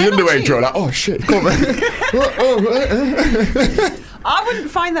 Apparently. And the they're not underwear cheap. drawer, like, oh shit, come on. I wouldn't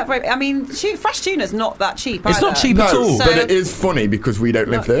find that very. I mean, fresh tuna's not that cheap. It's not either. cheap at all. So- But it is funny because we don't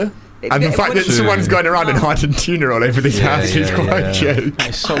live there. And the it fact that wouldn't- someone's going around and Oh. hiding tuna all over this Yeah, house is yeah, quite yeah. a joke.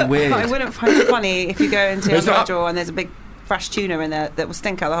 It's so But I weird. wouldn't find it funny if you go into your It's not- drawer and there's a big fresh tuna in there that will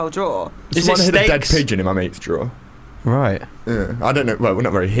stink out the whole drawer. Is Someone it hid a dead steaks? pigeon in my mate's drawer. Right. Yeah. I don't know. Well, we're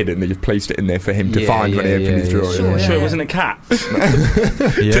not very hidden. They just placed it in there for him to Yeah, find when he yeah, opened his yeah, drawer. sure, Sure, it Yeah. wasn't a cat.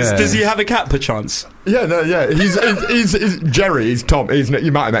 Yeah. Does he have a cat, perchance? Yeah, no, yeah. He's Jerry. He's Tom.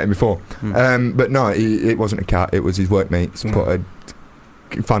 You might have met him before. But no, it wasn't a cat. It was his workmates.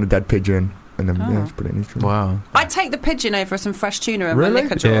 Found a dead pigeon. And then, Oh. yeah, just put it in his drawer. Wow. I'd take the pigeon over some fresh tuna in Really? my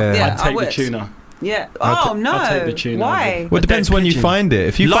liquor drawer. Yeah. Yeah, I'd I take would. the tuna. Yeah. I'll Oh no. I'll take the tuna. Why? Well, it depends dead when you pigeon. find it.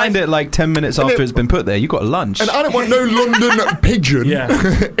 If you Live- find it like 10 minutes And after it- it's been put there, you got lunch. And I don't want no London pigeon Yeah.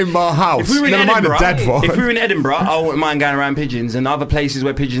 in my house. If we were in Never mind a Edinburgh, dead one. if we were in Edinburgh, I wouldn't mind going around pigeons and other places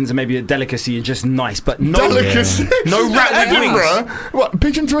where pigeons are maybe a delicacy and just nice, but no Delicacy. no rat with wings. Edinburgh? What?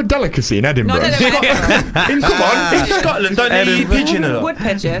 Pigeons are a delicacy in Edinburgh. No, In Scotland, don't they eat Edinburgh. pigeon a lot? Wood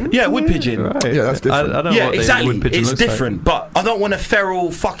pigeon. Yeah, wood pigeon. Right. Yeah, that's different. I don't know Yeah, what the exactly. wood pigeon It's looks like. different, but I don't want a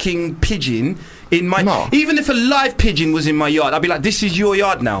feral fucking pigeon in my. No. Even if a live pigeon was in my yard, I'd be like, "This is your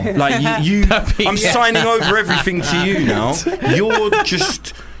yard now. Like you I'm signing over everything to you now.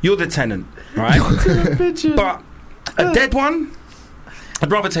 You're the tenant, right? But a dead one,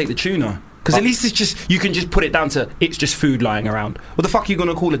 I'd rather take the tuna. Because at least you can just put it down to it's just food lying around. What the fuck are you going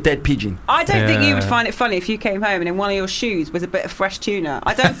to call a dead pigeon? I don't think you would find it funny if you came home and in one of your shoes was a bit of fresh tuna.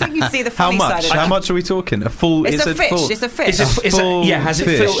 I don't think you'd see the funny side of it. How much are we talking? A full? It's a fish. Full, It's a fish.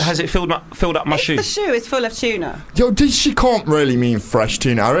 Has it filled up my shoe? The shoe is full of tuna. Yo, she can't really mean fresh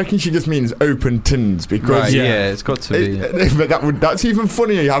tuna. I reckon she just means open tins because right, yeah, it's got to be. But that's even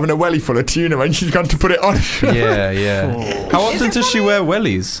funnier. Having a welly full of tuna when she's gone to put it on. Yeah. How often does she wear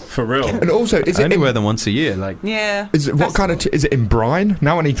wellies? For real. And also, is I it only wear them once a year. Like, yeah. Is it what kind of? Is it in brine?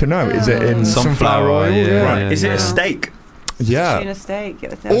 Now I need to know. Is it in sunflower oil? Yeah. Right. Is it a steak? Yeah. Tuna steak.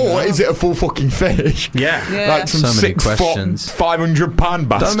 Or is it a full fucking fish? Yeah. Like some So many 6 foot, questions. 500-pound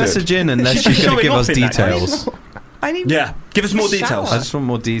bastard. don't message in unless She's you're going to give showing us off in that details. I need. Yeah. Give us more The details. shower. I just want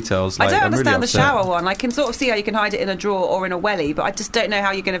more details. I Like, don't I'm really understand the upset. shower one. I can sort of see how you can hide it in a drawer or in a welly, but I just don't know how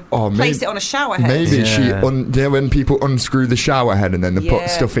you're going to Oh, place it on a shower head. Maybe Yeah. when people unscrew the shower head and then they Yeah. put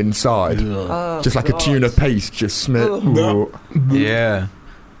stuff inside, Oh, just like a God. tuna paste, just smell. Yeah.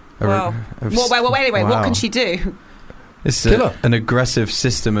 Well, anyway, what can she do? It's Killer. an aggressive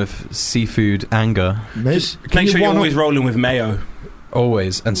system of seafood anger, Just make sure you're always rolling with mayo.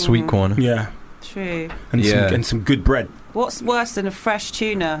 always, and sweet corn. Yeah. True. And some good bread. What's worse than a fresh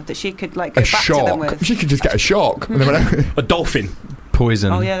tuna that she could like go a back to them shark. with? She could just get a shark. And then A dolphin.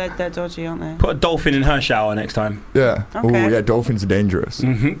 Poison. Oh yeah, they're dodgy, aren't they? Put a dolphin in her shower next time. yeah. Okay. Oh yeah, dolphins are dangerous.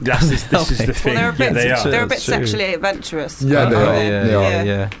 Mm-hmm. This is the thing. Well, they're a bit, they are. they're a bit That's true. sexually adventurous. Yeah, they Oh, are.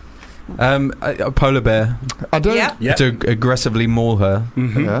 yeah. A polar bear I don't. Yeah. Yeah. to aggressively maul her.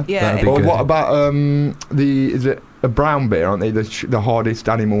 Mm-hmm. Yeah. Yeah. That'd be Or good. what about is it a brown bear? Aren't they the hardest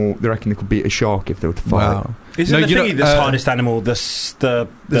animal? They reckon they could beat a shark if they were to fight. Wow. Isn't No, the you know, thingy the hardest animal?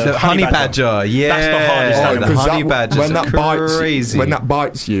 The honey badger. Yeah. That's the hardest Oh, animal. the 'cause honey that- badger. when that bites, crazy. when that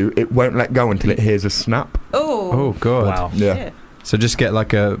bites you, it won't let go until it hears a snap. Oh. Oh god. Wow. Yeah. Shit. So just get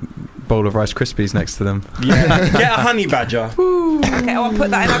like a bowl of Rice Krispies next to them. Yeah. Get a honey badger. Okay, I'll put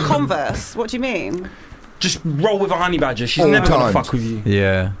that in a Converse. What do you mean? Just roll with a honey badger. She's All never gonna times. fuck with you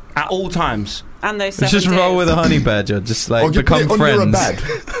Yeah. at all times. And those 7 Just roll days. with a honey badger. Just like Or just become put it under friends. a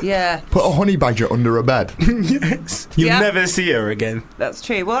bed. Yeah, Put a honey badger under a bed. Yes. You'll Yeah. never see her again. that's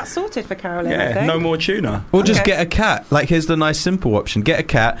true. Well, that's sorted for Carolyn. I Yeah. think. No more tuna. Or just Okay. get a cat. Like here's the nice simple option: get a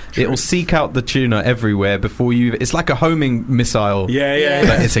cat. It'll seek out the tuna everywhere before you. It's like a homing missile, Yeah. Yeah. Yeah.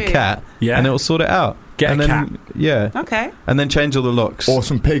 but it's a True. cat, Yeah. and it'll sort it out. Get and a then, cat. Yeah, Okay. and then change all the locks. Or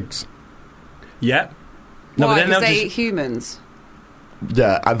some pigs. Yeah. No, Why? but then Because they'll they just eat humans.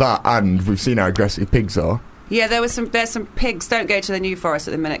 Yeah, at that, and we've seen how aggressive pigs are. Yeah, there's some pigs. Don't go to the New Forest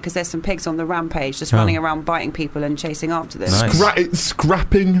at the minute because there's some pigs on the rampage, just Oh. running around biting people and chasing after them. Nice. It's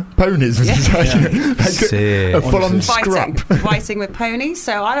scrapping ponies. Was Yeah. like Sick. a full-on Fighting, scrap. fighting with ponies.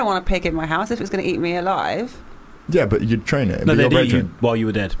 So I don't want a pig in my house if it's going to eat me alive. Yeah, but you'd train it. It'd no, be your they'd eat you brethren. while you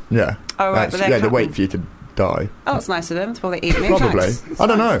were dead. Yeah. Oh right, but they're yeah, they wait cutting- for you to die. Oh, it's nice of them before they eat me. Probably. Thanks. I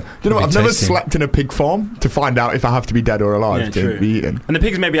don't know. You know what? I've It'd be never tasty. slept in a pig farm to find out if I have to be dead or alive Yeah, to true. be eaten. And the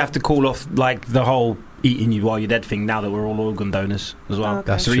pigs maybe have to call off like the whole eating you while you're dead thing. Now that we're all organ donors as well. Okay.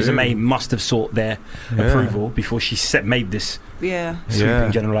 That's Theresa true. May must have sought their Yeah. approval before she made this Yeah. sweeping Yeah.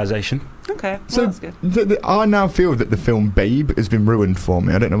 generalisation. Okay. Well, So that's good. I now feel that the film Babe has been ruined for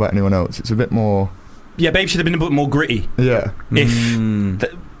me. I don't know about anyone else. It's a bit more. Yeah, Babe should have been a bit more gritty. Yeah.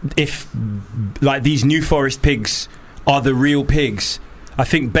 If like these New Forest pigs are the real pigs, I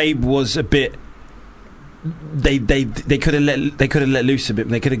think Babe was a bit. They could have let loose a bit.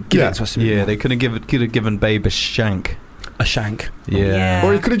 They could have given it to us a bit Yeah, more. they could have given Babe a shank. a shank. Yeah.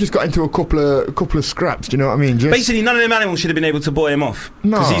 Or he could have just got into a couple of scraps. Do you know what I mean? Just, Basically, none of them animals should have been able to buoy him off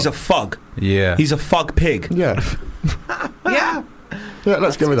because No. he's a fug. Yeah. He's a fug pig. Yeah. Yeah. Yeah.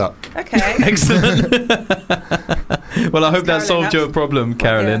 Let's go with that. Okay. Excellent. Well, I hope that Carolyn, solved your problem,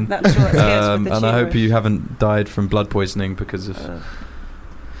 Carolyn. Yeah, that's sure it's yes with the And I hope tumour. you haven't died from blood poisoning because of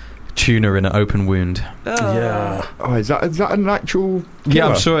tuna in an open wound. Oh. Yeah. Oh, is that an actual? Yeah,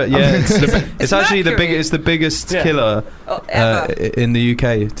 I'm killer? sure. Yeah, it's actually the mercury. big. It's the biggest Yeah. killer Oh, ever. in the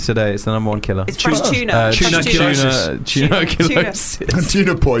UK today. It's the number one killer. It's fresh tuna. tuna Fresh killer. Tuberculosis.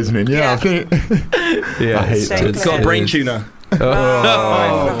 Tuna poisoning. Yeah. Yeah. I think. Yeah, I hate that. It's got it brain is. tuna.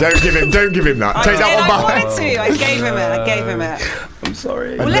 Oh, don't give him that. I Take did, that one I back. wanted to. I gave him it. I'm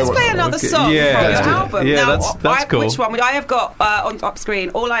sorry. Well, let's play another song Yeah, from let's your do it. album. Yeah, now, that's cool. Which one? I have got on up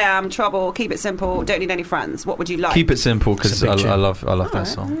screen. All I Am, Trouble, Keep It Simple, Don't Need Any Friends. What would you like? Keep it simple because It's a I big tune. love that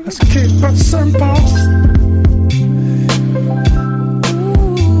song. Let's keep it simple.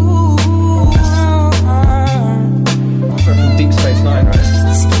 9, right?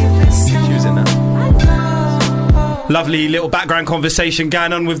 She was in that. Lovely little background conversation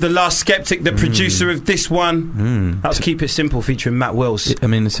going on with the Last Skeptic, the producer of this one. That was Keep It Simple featuring Matt Wills. I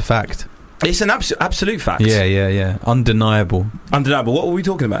mean, it's a fact. It's an absolute fact. Yeah. Undeniable. Undeniable. What were we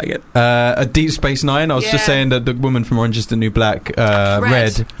talking about again? A Deep Space Nine. I was just saying that the woman from Orange Is the New Black,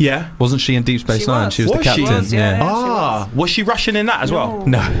 Red. Yeah. Wasn't she in Deep Space Nine? She was the Was she? captain. Was, yeah. Was she Russian in that as well?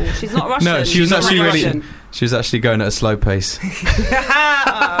 No. She's not Russian. No, she was She's not actually really. Russian. She was actually going at a slow pace.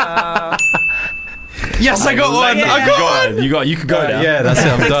 Yes, I got one. Yeah. I got one. You could go now. Yeah, that's it.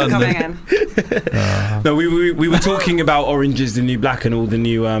 I'm Thanks for done. coming in. No, we were talking about Orange Is the New Black and all the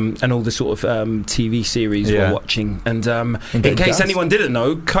new and all the sort of TV series we're watching. And in case anyone didn't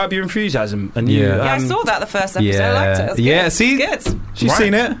know, Curb Your Enthusiasm. And you, I saw that the first episode. I liked it. It was good. See, it's good. she's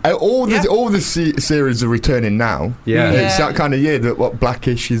seen it. All the series are returning now. Yeah. It's that kind of year that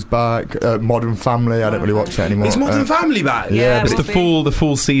Blackish is back, Modern Family. I don't really watch that anymore. Is Modern Family back? Yeah, It's the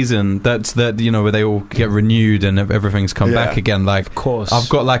full season. That's where they all get renewed and everything's come back again. Like, of course, I've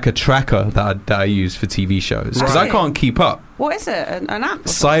got like a tracker that I use for TV shows because I can't keep up. What is it? An app?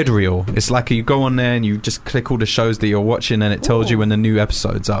 Sidereel. It's like you go on there and you just click all the shows that you're watching and it tells you when the new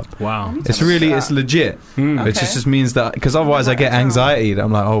episode's up. Wow. It's legit. It just means that because otherwise I get anxiety that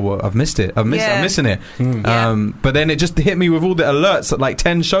I'm like, oh well, I've missed it. I'm missing it. But then it just hit me with all the alerts that like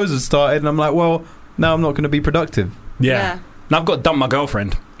 10 shows have started and I'm like, well, now I'm not going to be productive. Yeah. And I've got to dump my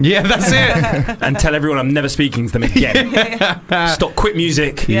girlfriend. Yeah, that's it. And tell everyone I'm never speaking to them again. Stop, quit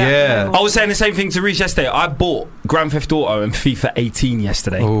music. Yeah. I was saying the same thing to Reece yesterday. I bought Grand Theft Auto and FIFA 18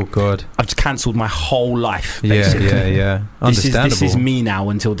 yesterday. Oh, God. I've just cancelled my whole life, basically. Yeah. Understandable. This is me now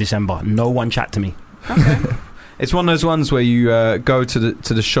until December. No one chat to me. Okay. It's one of those ones where you go to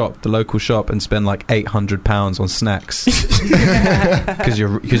the shop, the local shop, and spend like £800 on snacks because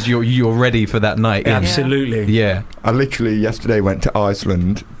you're ready for that night. Absolutely. Yeah. I literally yesterday went to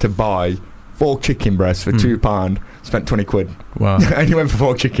Iceland to buy 4 chicken breasts for £2. Spent 20 quid. Wow. And you went for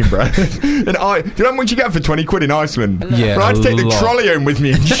 4 chicken breasts. And do you know how much you get for 20 quid in Iceland? Yeah, I had to take the trolley home with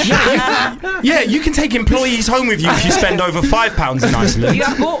me. Yeah, you can take employees home with you if you spend over £5 in Iceland. You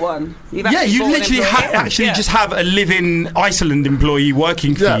have bought one. You literally just have a living Iceland employee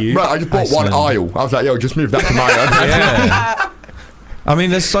working for you. Right, I just bought one aisle. I was like, yo, just move that to my own. Yeah. I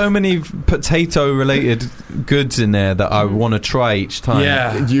mean, there's so many potato-related goods in there that I want to try each time.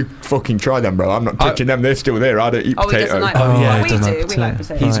 Yeah. You fucking try them, bro. I'm not touching them. They're still there. I don't eat potatoes. He doesn't like Oh, yeah. we I don't do. like We like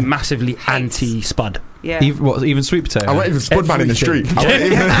potato. potatoes. He's massively anti-spud. Yeah. Even sweet potato? I went even Spudman in the street.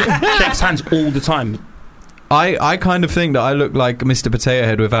 Shakes hands all the time. I kind of think that I look like Mr. Potato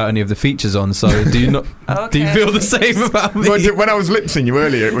Head without any of the features on, so do you not do you feel the same about me? But when I was lip-syncing you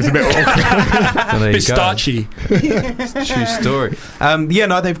earlier, it was a bit awkward. Well, there you Bit go. starchy. It's a true story.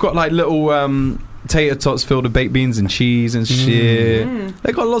 They've got like little tater tots filled with baked beans and cheese and shit.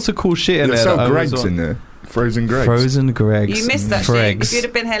 They got lots of cool shit in There's there. so Greggs in there. Frozen Greggs. You missed that Greggs. shit. If you'd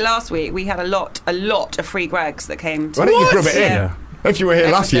have been here last week, we had a lot of free Greggs that came. Why don't you rub it in? Yeah. If you were here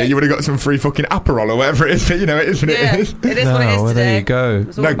last year, you would have got some free fucking Aperol or whatever it is. But, it isn't Yeah, it? it is what it is today. There you go.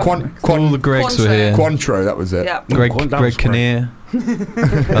 It's all No, about All the Gregs were here. Cointreau, that was it. Yeah. Greg That was Kinnear.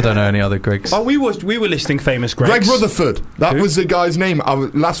 I don't know any other Gregs. Oh, we were listing famous Gregs. Greg Rutherford. That Who? was the guy's name.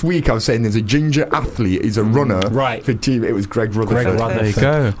 Last week I was saying there's a ginger athlete. He's a runner. Right. For TV. It was Greg Rutherford. There you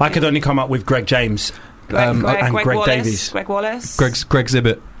go. I could only come up with Greg James. Greg and Greg Wallace, Davies. Greg Wallace. Greg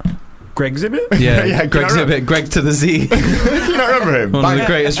Zibbit. Greg Zibbit? Yeah, Yeah, Greg can I Zibbit. Greg to the Z. Do you not remember him? One of the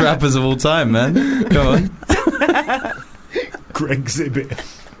greatest rappers of all time, man. Go on. Greg Zibbit.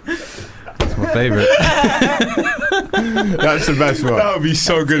 It's my favourite. That's the best one. That would be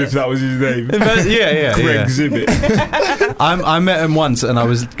so good if that was his name. Yeah. Greg Zibbit. I met him once, and I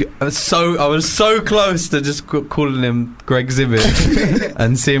was so close to just calling him Greg Zibbit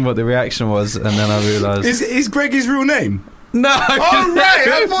and seeing what the reaction was, and then I realised Is Greg his real name? no. Oh right,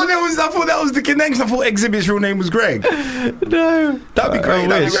 I thought that was the connection. I thought Exhibit's real name was Greg. No, That'd be great. I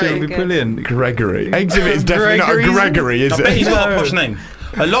That'd wish be it great. would be brilliant. Gregory. Exhibit is definitely not a Gregory, is I bet he's it? got a posh name.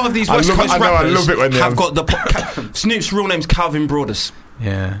 A lot of these I West love it- Coast I know, I rappers love it when they have have- got the Snoop's real name's Calvin Broadus.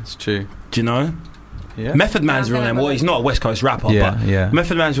 Yeah, it's true. Do you know? Yeah. Method Man's Yeah, real name. yeah. Well, he's not a West Coast rapper, Yeah, but yeah.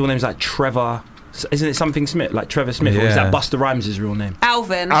 Method Man's real name's like Trevor. Isn't it something Smith? Like Trevor Smith, or is Yeah. that Busta Rhymes' real name?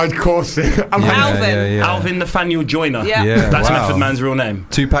 Alvin. Of course. I'm Alvin. Yeah. Alvin Nathaniel Joyner. Yeah. Yeah, That's wow. Method Man's real name.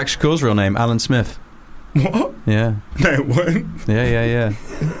 Tupac Shakur's real name, Alan Smith. What? Yeah. No, it wasn't. Yeah.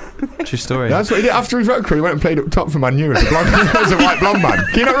 True story. That's what he did after his record career. He went and played up top for Man U as a blonde, as a white blonde man.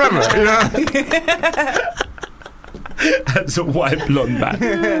 Can you not remember? You know? That's a white blonde man.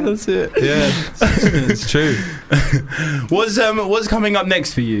 That's it. Yeah, it's true. What's coming up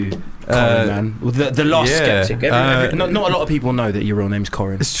next for you? Corin, man. Well, the last yeah. skeptic. Not a lot of people know that your real name's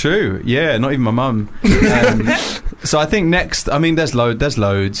Corin. It's true. Yeah, not even my mum. So I think next, I mean, there's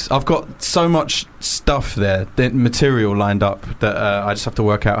loads. I've got so much stuff there, the material lined up that I just have to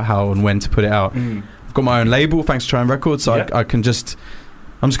work out how and when to put it out. I've got my own label, thanks to Triumph Records, so I can just.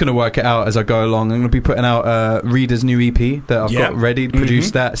 I'm just going to work it out as I go along. I'm going to be putting out Reader's new EP that I've got ready to produce.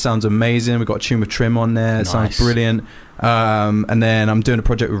 That sounds amazing. We've got a tune with Trim on there. It sounds brilliant. And then I'm doing a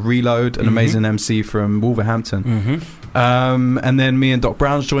project with Reload, an amazing MC from Wolverhampton. And then me and Doc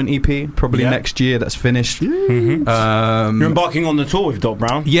Brown's joint EP, probably next year. That's finished. You're embarking on the tour with Doc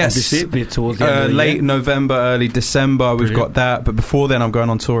Brown. Yes, towards the end of the late year. November, early December. We've got that. But before then, I'm going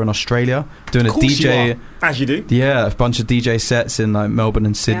on tour in Australia, doing a Of course DJ. you are. As you do. Yeah, a bunch of DJ sets in like Melbourne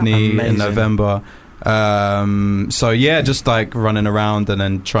and Sydney in Amazing. November. So yeah, just like running around and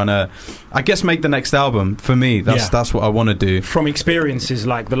then trying to, I guess, make the next album for me. That's what I want to do. From experiences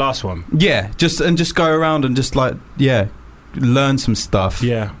like the last one. Yeah, just go around and just like learn some stuff.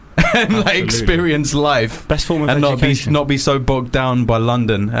 Yeah. And like Absolutely. experience life. Best form of and education. not be so bogged down by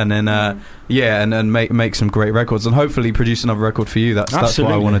London, and then and make some great records, and hopefully produce another record for you. That's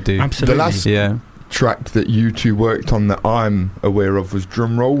what I want to do. Absolutely. The last track that you two worked on that I'm aware of was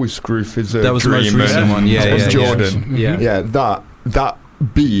Drumroll with Screw Fizzer. That was the most Dream recent and one. Yeah, Jordan. Yeah. That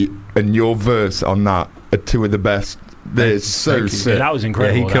beat and your verse on that are two of the best. They're so sick. Yeah, that was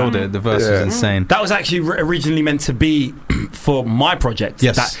incredible. Yeah, he killed it. The verse was insane. That was actually originally meant to be for my project.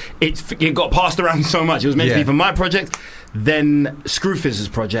 Yes. That it got passed around so much. It was meant to be for my project, then Screwfizz's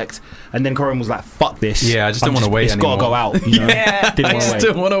project, and then Corin was like, "Fuck this." Yeah, I just didn't want to wait It's got to go out. You know? I just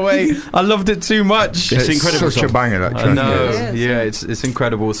didn't want to wait. I loved it too much. It's incredible. Such a banger, that track. I know. It is. Yeah, it's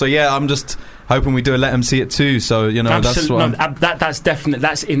incredible. So yeah, I'm just hoping we do a Let 'Em See It too. So you know, that's what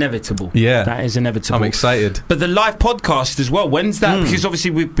that's inevitable. Yeah, that is inevitable. I'm excited. But the live podcast as well. When's that? Because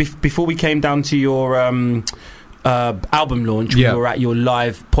obviously, before we came down to your album launch, we were at your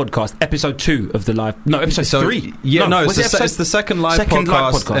live podcast, episode 2 of the live. No, episode 3. Yeah, no, it's the second live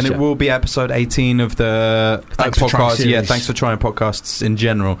podcast, and it will be episode 18 of the Thanks for Trying podcast. series. Yeah, thanks for trying podcasts in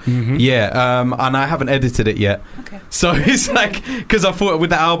general. Yeah, and I haven't edited it yet. Okay. So it's like, because I thought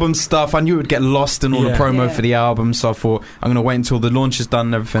with the album stuff, I knew it would get lost in all the promo for the album. So I thought I'm going to wait until the launch is done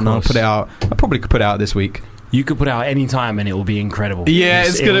and everything. And I'll put it out. I probably could put it out this week. You could put it out any time and it will be incredible. Yeah,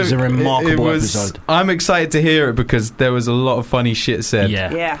 it was a remarkable episode. I'm excited to hear it because there was a lot of funny shit said.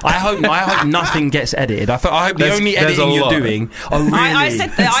 Yeah. I hope nothing gets edited. I hope the only there's editing a you're lot. doing. Oh, really? I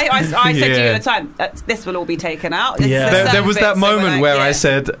said to you Yeah. at the time, this will all be taken out. It's Yeah. the There certain was bits that moment were like, where I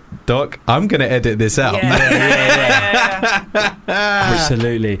said, Doc, I'm going to edit this out. Yeah.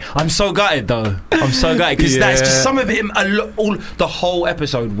 Absolutely. I'm so gutted though. I'm so gutted because that's just some of it. The whole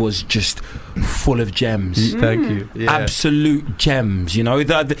episode was just full of gems. Thank you. Yeah. Absolute gems. You know, you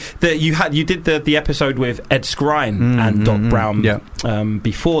did the episode with Ed Skrein and Doc Brown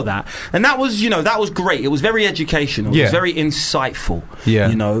before that, and that was great. It was very educational. It was very insightful. Yeah.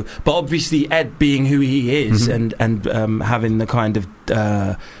 You know, but obviously Ed being who he is and having the kind of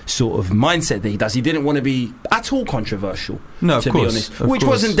sort of mindset that he does, he didn't want to be at all controversial. No, of to course, be honest, of which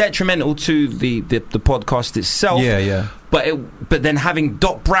course. wasn't detrimental to the podcast itself. Yeah. But then having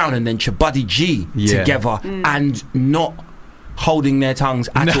Doc Brown and then Chabuddy G together and not holding their tongues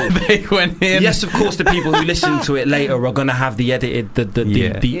at all. They went in. Yes, of course, the people who listen to it later are going to have the edited,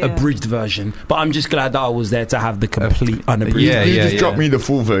 the abridged version. But I'm just glad that I was there to have the complete unabridged. You just dropped me the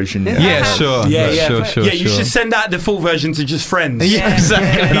full version. Yeah, sure. Sure. You should send out the full version to just friends. Yeah,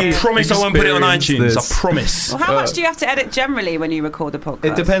 exactly. And I promise I won't put it on Experience iTunes. this. I promise. Well, how much do you have to edit generally when you record a podcast?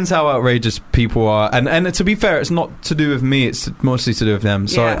 It depends how outrageous people are, and to be fair, it's not to do with me; it's mostly to do with them.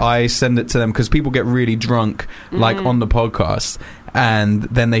 So I send it to them because people get really drunk, like on the podcast, and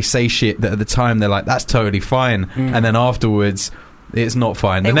then they say shit that at the time they're like, "That's totally fine," and then afterwards, it's not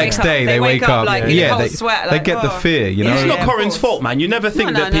fine. The next day they wake up, like, they get the fear. You know, It's not Corin's fault, man. You never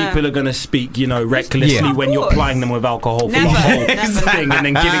think that people are going to speak, recklessly when you're plying them with alcohol for the whole thing, and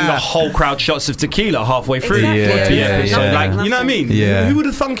then giving the whole crowd shots of tequila halfway through the episode. Like, you know what I mean? Yeah. Who would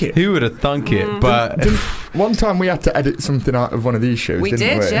have thunk it? Who would have thunk it? But one time we had to edit something out of one of these shows. We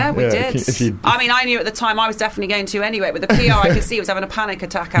didn't did, we? we did. I mean, I knew at the time I was definitely going to anyway. With the PR, I could see he was having a panic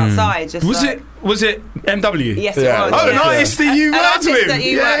attack outside. Was it MW? Yes, it was. Oh, an artist that you worked with.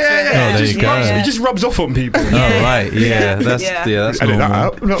 Yeah. there just you go. rubs, he just rubs off on people. Oh, right. Yeah. That's Yeah. that's Edit normal. that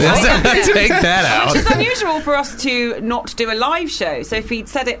out. Not Take that Which out. is unusual for us to not do a live show. So if he'd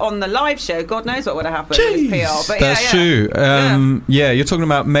said it on the live show, God knows what would have happened with his PR. But That's true. Yeah, you're talking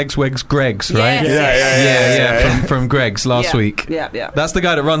about Megs Wegs Greggs, right? Yes. Yeah. From Greggs last week. Yeah. That's the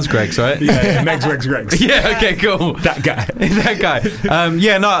guy that runs Greggs, right? Yeah, Megs, Regs, Gregs. Yeah, okay, cool. That guy. That guy.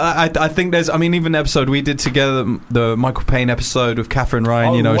 I think there's. I mean, even the episode we did together, the Michael Payne episode with Catherine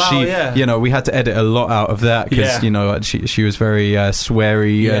Ryan. Oh, wow, we had to edit a lot out of that because she was very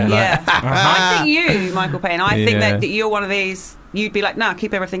sweary and like. I think you, Michael Payne. I think that you're one of these. You'd be like, nah,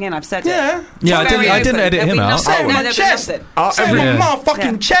 keep everything in. I've said it. Yeah, I didn't edit him out. Say it on my chest. Say it on my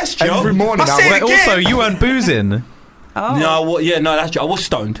motherfucking chest, yo. Every morning I say it Wait, again. also, you weren't boozing. Oh. No, that's true. I was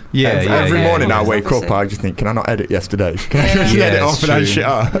stoned. Every morning I wake Obviously. up, I just think, can I not edit yesterday? Can I just Yeah, edit it's off and add true. shit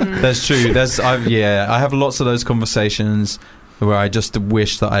up? That's true. I have lots of those conversations where I just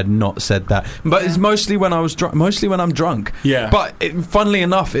wish that I'd not said that. But it's mostly when I was drunk. Mostly when I'm drunk. Yeah. But funnily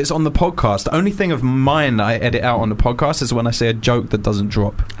enough, it's on the podcast. The only thing of mine I edit out on the podcast is when I say a joke that doesn't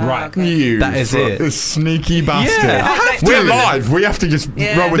drop. Right. You That is it. a sneaky bastard. Yeah, I have We're to. live. We have to just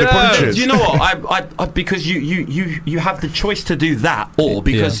roll with the No. punches. Do you know what? I because you have the choice to do that, or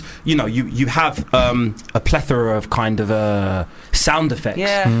because you have a plethora of kind of sound effects.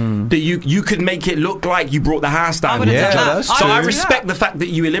 Yeah. That you could make it look like you brought the house I down. would have Yeah, done that. that's I So would I have done respect that. the fact that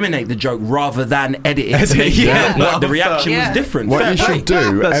you eliminate the joke rather than edit it to make Yeah. it look like the reaction Yeah. was different. What Fair you play. should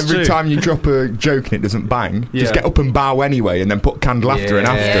do, That's every true. time you drop a joke and it doesn't bang, Yeah. just get up and bow anyway and then put canned laughter in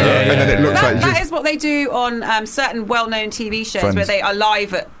Yeah. after. Yeah, And then it looks That, like that just... is what they do on certain well-known TV shows Friends. where they are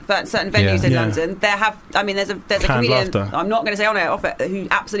live at certain venues Yeah. in Yeah. London. There's a Canned comedian. laughter. I'm not going to say on it off it who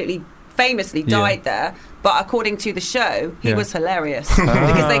absolutely famously died there. But according to the show, he Yeah. was hilarious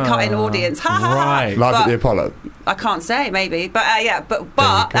because they cut in audience. Ha ha ha. Right. Live at But the Apollo. I can't say maybe, but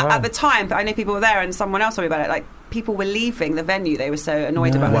but There you go. at the time, I know people were there, and someone else told me about it. Like people were leaving the venue; they were so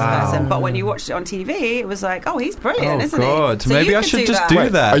annoyed about Wow. this person. But when you watched it on TV, it was like, oh, he's brilliant, Oh, isn't God. he? So Maybe you I could should just that. do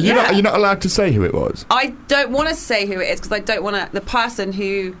that. Are you Yeah. not allowed to say who it was? I don't want to say who it is because I don't want to. The person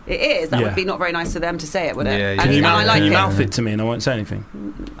who it is, that Yeah. would be not very nice to them to say it, would it? Yeah, And, yeah. Can you, and I like can you it. mouth it to me and I won't say anything?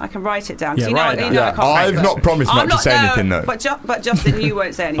 I can write it down. Yeah, 'cause you know, write it you down. know, Yeah, I can't I've write not it. promised not to say anything, though. But Justin, you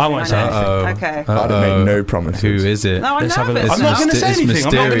won't say anything. I won't say know. anything. Okay. I don't make no promises. Who is it? No, I'm Let's have a look. nervous. I'm not going to It's say anything.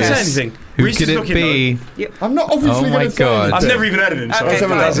 I'm not going to say mysterious. anything. Who Reece could is it looking, be? I'm not obviously Oh going my to say God. anything. I've never even heard of him. So Okay, let's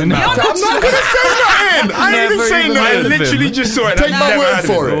have a fine. look. No. I'm not going to say nothing. I ain't Never even saying even I heard nothing. of him. literally just saw it. Take I've my never word heard of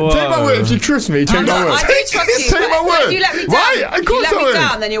for him. it. Take my word. If you trust me, take my word. I do trust you. Take my but word. If you let me down, Right? Of if course you I let me won't.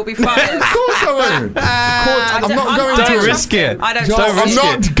 down, then you'll be fired. Of course I won't. I'm not going I to don't risk trust him. I don't No, trust I'm him.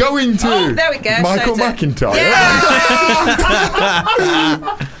 not going to. Oh, there we go. Michael Showed it. McIntyre. Yeah.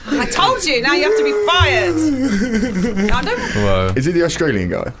 I told you. Now you have to be fired. I don't. Whoa. Is he the Australian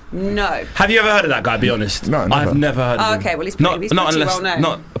guy? No. Have you ever heard of that guy? Be honest. No, never. I've never heard of Oh, him. okay, well, he's not pretty unless well known.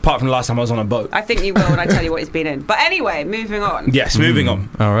 not apart from the last time I was on a boat. I think you will when I tell you what he's been in. But anyway, moving on. Yes, moving on.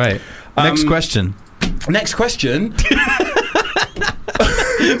 All right. Next question. Next question.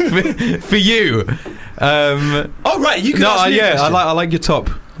 For you. Oh right, you can No, ask me a yeah, question. I like your top.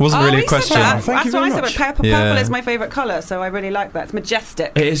 Wasn't really a he said question. that. Thank you That's what I very said. much. But purple Yeah. is my favourite colour, so I really like that. It's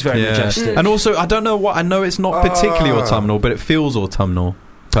majestic. It is very majestic. And also, I don't know what. I know it's not particularly autumnal, but it feels autumnal.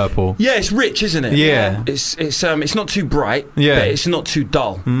 Purple. Yeah, it's rich, isn't it? Yeah. It's not too bright. Yeah. But it's not too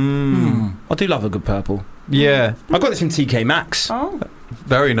dull. I do love a good purple. Yeah. I got this from TK Maxx. Oh,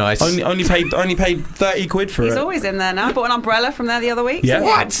 Very nice. Only paid 30 quid for he's it. always in there now. I bought an umbrella from there the other week. Yeah.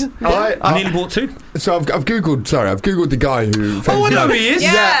 What? I nearly bought two. So I've googled. Sorry, I've googled the guy who. Oh, I know who he is.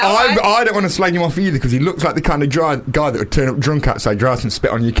 Yeah. I don't want to slag him off either because he looks like the kind of guy that would turn up drunk outside your house and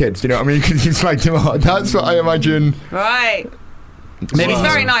spit on your kids. Do you know what I mean? Because you slagged him off. That's what I imagine. Right. Maybe He's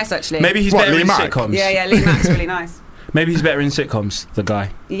very nice, actually. Maybe he's What, better Lee in Mack? sitcoms. Yeah, Lee Mack's really nice. Maybe he's better in sitcoms. The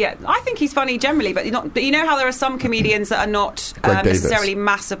guy. Yeah, I think he's funny generally, but not. But you know how there are some comedians that are not Greg Davis. necessarily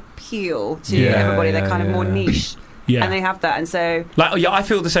mass appeal to Yeah, everybody. They're yeah, kind of more yeah. niche, Yeah. and they have that. And so, Like, yeah, I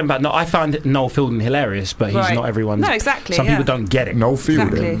feel the same about. No, I found Noel Fielding hilarious, but he's Right. not everyone's. No, exactly, Some yeah. people don't get it. Noel Fielding.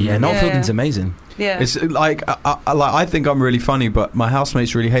 Exactly. Yeah, Noel Yeah, Fielding's yeah. amazing. yeah. It's like I think I'm really funny, but my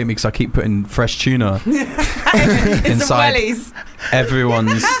housemates really hate me because I keep putting fresh tuna It's inside some wellies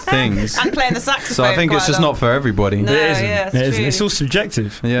everyone's things. and playing the saxophone. So I think it's quite just a lot. not for everybody. No, It isn't. yeah, it's It isn't. true. It's all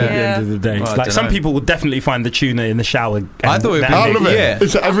subjective. Yeah. At the end of the day, Well, I like don't some know. people will definitely find the tuna in the shower. I thought it'd be- I love it. Yeah.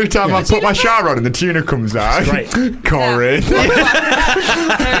 It's like every time I put my shower on and the tuna comes out. Great. Corin.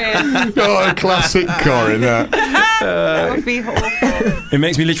 Brilliant. Oh, classic Corin. That. That would be awful. It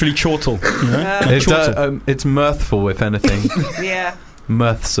makes me literally chortle. You know? It's mirthful, if anything. Yeah.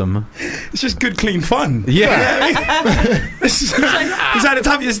 Mirthsome. It's just good, clean fun. Yeah. It's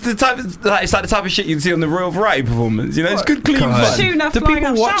like the type of shit you'd see on the Royal Variety performance. You know, it's good, clean God. fun. Tuna Do flying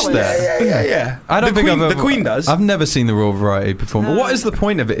people up watch showers. that? Yeah. I don't the think Queen, I've ever, the Queen does. I've never seen the Royal Variety performance. No. What is the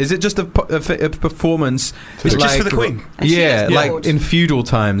point of it? Is it just a performance? It's just for the Queen. And she Yeah, is like bored. in feudal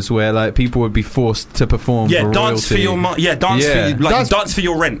times where like people would be forced to perform. Yeah, for dance for royalty. your dance Yeah. for your, like That's- dance for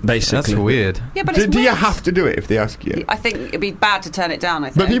your rent, basically. That's weird. Yeah, but it's Do you weird. have to do it if they ask you? I think it'd be bad to turn it down. I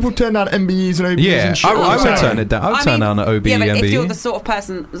think. But people turn down MBEs and OBEs Yeah, and shit. I all the would time. turn it down. I would turn down an OBE Yeah, but if you're MBE. the sort of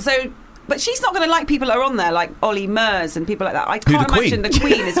person, but she's not going to like people that are on there, like Ollie Murs and people like that. I Who, can't the Queen? imagine the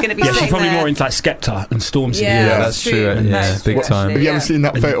Queen is going to be Yeah, she's sitting probably there. more into like Skepta and Storm City. Yeah, that's true, yeah, That's big true, time. actually, Have you yeah. ever seen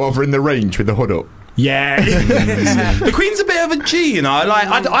that photo of her in the range with the hood up? Yeah, the Queen's a bit of a G, you know. Like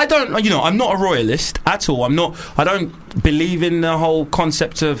I don't, you know, I'm not a royalist at all. I don't believe in the whole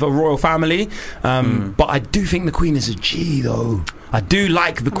concept of a royal family. But I do think the Queen is a G, though. I do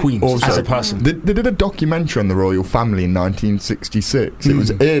like the Queen Also, as a person. They did a documentary on the royal family in 1966. It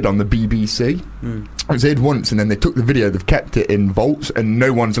was aired on the BBC. It was aired once, and then they took the video. They've kept it in vaults, and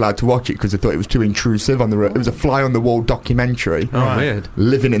no one's allowed to watch it because they thought it was too intrusive. It was a fly-on-the-wall documentary. Oh, weird.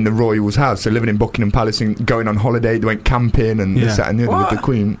 Living in the royals' house, so living in Buckingham Palace and going on holiday. They went camping and this, that, and the other with the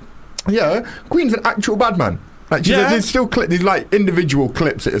Queen. Yeah, Queen's an actual bad man. Like there's still there's like individual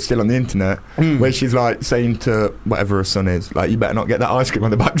clips that are still on the internet where she's like saying to whatever her son is, like, you better not get that ice cream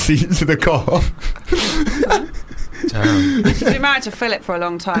on the back seats of the car. Damn. She's been married to Philip for a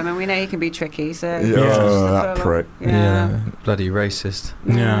long time, and we know he can be tricky. So Yeah, that prick. Yeah, bloody racist.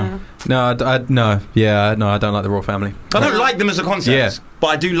 Yeah. No, I don't like the royal family. I don't like them as a concept, Yeah. but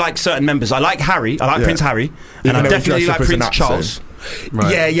I do like certain members. I like Harry. I like Yeah. Prince Harry, Even and I though he definitely dressed like up as a Prince Nazi. Charles.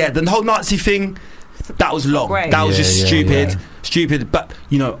 Right. Yeah. The whole Nazi thing. That was long. Great. That was Yeah, just yeah, stupid. But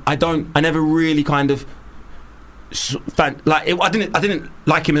you know, I never really kind of I didn't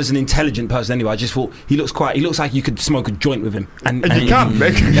like him as an intelligent person anyway. I just thought he looks like you could smoke a joint with him, and you can,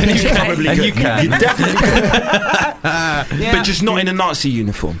 Mick. and you probably And could. you can. You definitely could. Yeah. But just not in a Nazi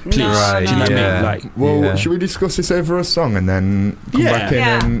uniform, please. Right, Do you know what I yeah. mean? Like, Well, Yeah. should we discuss this over a song and then come Yeah. back in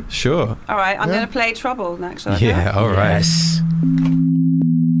Yeah. and... Sure. All right, I'm Yeah. going to play Trouble next. shall I? Yeah. All right. yes.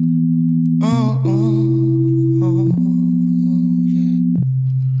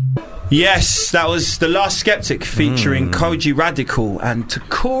 Yes, that was The Last Skeptic featuring Koji Radical and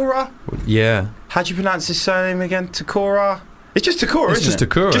Takura. Yeah. How do you pronounce his surname again? Takura? It's just Takura, It's isn't just it?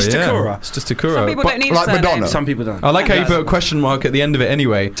 Takura. Just yeah. Takura. It's just Takura. Some people But don't need like a surname. Madonna. Some people don't. I like how you put a question mark at the end of it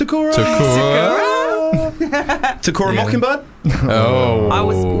anyway. Takura. Takura Yeah. Mockingbird? Oh. I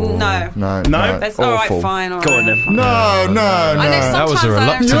was no. No, No? That's all right. awful. Fine. All Go on right, then. fine. No. I know That was a sometimes I don't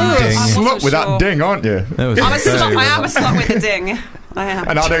reluctant know. You're a ding. I wasn't slut with sure. that ding, aren't you? That was I'm a very slut. I am a reluctant. slut with a ding. I am.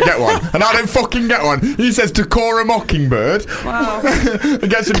 And I don't get one. And I don't fucking get one. He says Takora Mockingbird. Wow. He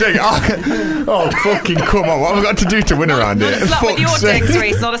gets a ding. Oh, fucking come on. What have I got to do to win around Not it? a slut with your Fuck's sake. dings,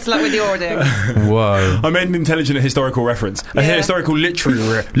 Reese. Not a slut with your dings. Whoa. I made an intelligent historical reference. A Yeah. historical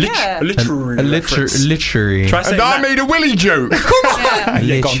literary. Yeah. Literary. reference. Literary. Try saying And I that. made a Willy joke. Yeah.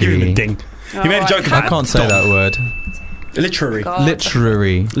 Yeah, go on, give him a ding. You made a joke about I can't say that word. Literary. God.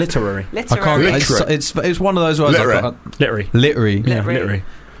 Literary. Literary. I can't. Literary. It's one of those words. Literary. I've got- Literary. Literary. Yeah, Literary. literary.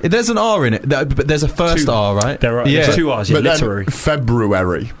 There's an R in it, but there's a first Two. R, right? There are Yeah. there's two R's. Yeah, But then literary.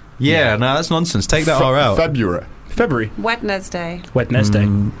 February. Yeah, no, that's nonsense. Take that R out. February. February. Wednesday. Wednesday.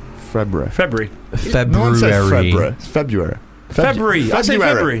 February. February. No one says February. February. It's February. February. I say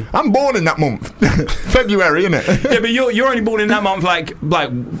February. I'm born in that month. February, innit? Yeah, but you're only born in that month like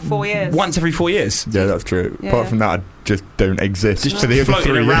 4 years. once every 4 years. Yeah, that's true. Yeah. Apart from that, I just don't exist Just for the other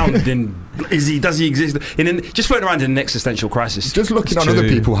floating 3 around years. in does he exist just floating around in an existential crisis. Just looking It's on other true.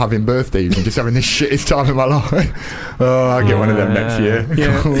 people having birthdays and just having the shittest time of my life. Oh, I'll get one of them next year.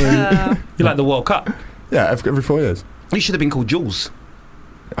 Yeah. Yeah. You like the World Cup? Yeah, every 4 years. You should have been called Jules.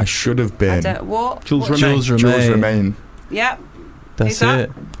 I should have I been. don't, what? Jules What- Rimet. Jules Jules Rimet. Remain. Yep. That's Who's that?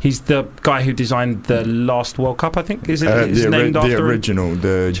 it. He's the guy who designed the last World Cup, I think. Is it is named the after him? original,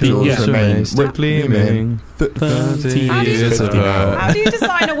 the Jules Jules Rimet. Remain. Still gleaming. 30 How do you years just- ago. How do you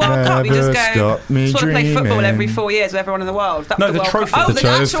design a World Cup? You Never just go. stop me Just want to play football dreaming. every 4 years with everyone in the world. That's No, the the World trophy. Cup. Oh, The the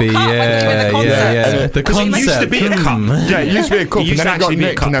actual trophy, cup. I thought you meant yeah, the concept. yeah. The Because it used to be a concept. cup. Yeah, it used to be a cup, It and used then to it got actually be a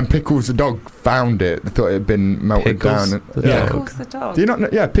nicked, cup. and then Pickles the dog found it. They thought it had been melted Pickles down. the Yeah. dog. Pickles the dog. Do you not know?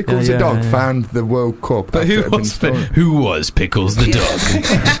 Yeah, Pickles Yeah, the dog yeah. found the World Cup. But after it who had been was stolen. who was Pickles the dog?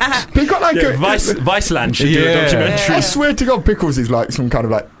 He got like Yeah, a Viceland should do a Yeah. documentary. I swear to God, Pickles is like some kind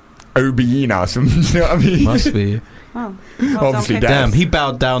of like OBE now. Some, you know what I mean? Must be. Oh, well Obviously, done, Dad. Damn, he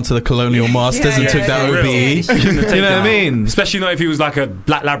bowed down to the colonial masters and Yeah, took yeah, that yeah. OBE. Shouldn't have You taken know what I that. mean? Especially not if he was like a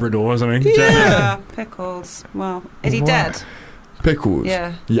black Labrador or something. Yeah, Pickles. Well, is he What? dead? Pickles.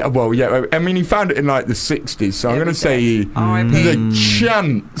 Yeah. Yeah. Well, yeah. I mean, he found it in like the 60s, so I'm Yeah, going to he say did. R.I.P. there's a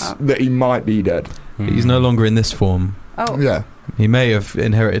chance that he might be dead. He's no longer in this form. Oh, Yeah. He may have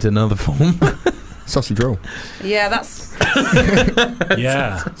inherited another form. Sausage roll. yeah, that's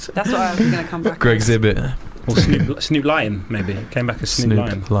Yeah. what I'm going to come back. Greg with. Zibbit. Or Snoop Lion, maybe. Came back as Snoop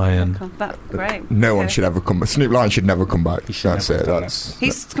Lion. Lion. That's great. No one Okay. should ever come back. Snoop Lion should never come back. He should That's never it. have done That's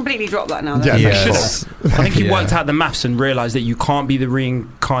He's completely dropped that now. Yeah, though. that's Yes. I think he Yeah. worked out the maths and realised that you can't be the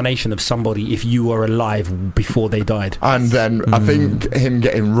reincarnation of somebody if you were alive before they died. And then I think him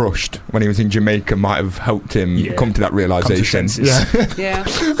getting rushed when he was in Jamaica might have helped him Yeah. come to that realisation. senses. Yeah. Yeah.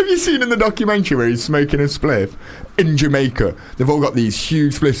 Have you seen in the documentary where he's smoking a spliff in Jamaica? They've all got these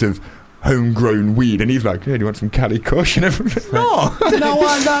huge spliffs of homegrown weed, and he's like, "Hey, do you want some Cali Kush?" And everything. No, no,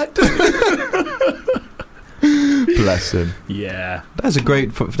 I'm not. Bless him. Yeah. That's a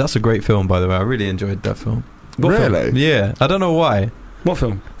great film, by the way. I really enjoyed that film. What film? Really? Yeah, I don't know why. What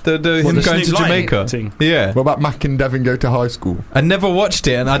film? The him the going to Snoop Lion Jamaica. thing? Yeah, What about Mac and Devin go to high school? I never watched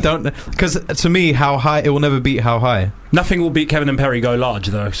it, and I don't because to me, How High it will never beat How High. Nothing will beat Kevin and Perry Go Large,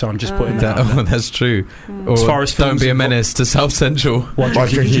 though, so I'm just putting that out there. That's true. Or As far as Don't films Be a invo- Menace to South Central. What, Why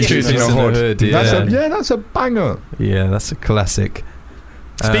Juicy drink you Juicy's in the in the hood? Hood, yeah. That's a banger. Yeah, that's a classic.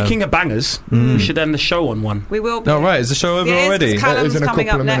 Speaking of bangers, we should end the show on one. We will. Be. Oh right, is the show over It is, 'cause already? Callum's in a coming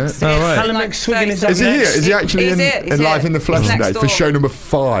up couple of next. minutes. Oh, right. Callum Like McSwiggan is 30 up Is he here? next. Is he actually He's in, here, he's in live here. in the flesh He's today next for door. show number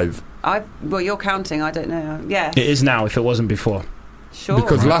 5? Well, you're counting. I don't know. Yeah. It is now, if it wasn't before. Sure.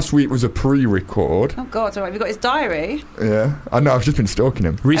 Because last week was a pre-record. Oh God! All right. Have you got his diary? Yeah, I know. I've just been stalking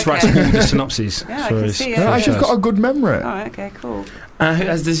him. Reese Okay. writes all the synopses. Yeah, I for can his- see it. for Yeah, his she's shows. got a good memory. All right. Okay. Cool.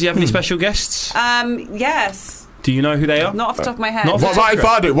 Does he have any special guests? Yes. Do you know who they are? Not off the top of my head. Not off the What if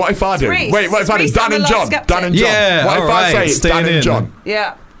I do? What if I do? Reese. Wait, what if I do? Reese Dan and and the John. Last Skeptic. Dan and John. Yeah, What if I alright, say it's Dan staying and in. John?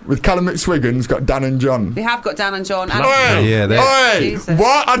 Yeah. With Callum McSwiggan's got Dan and John. We have got Dan and John. Oi! And Yeah, they- Oi! Jesus.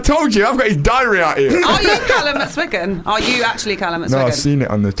 What? I told you, I've got his diary out here. Are you Callum McSwiggan? Are you actually Callum McSwiggan? No, I've seen it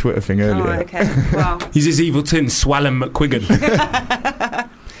on the Twitter thing earlier. Oh, okay. Well. He's his evil twin, Swallen McQuiggan.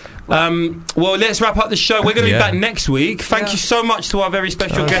 Well, let's wrap up the show. We're going to be Yeah. back next week. Thank Yeah. you so much to our very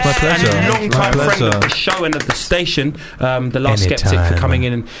special it's guest my pleasure. and long-time My friend of pleasure. the show and of the station, the Last Skeptic, for Anytime. coming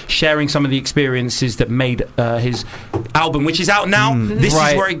in and sharing some of the experiences that made his album, which is out now. This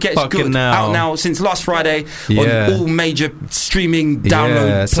Right is where it gets fucking good. now. Out now since last Friday Yeah. on all major streaming download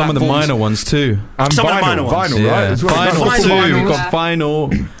Yeah, some of the platforms. minor ones too. And Some of the vinyl, minor ones. Vinyl, right? As well. Vinyl Got too. vinyl. We've got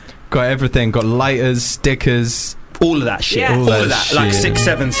vinyl. Got everything. Got lighters, stickers. All of that shit. Yeah. All of that that. Like shit.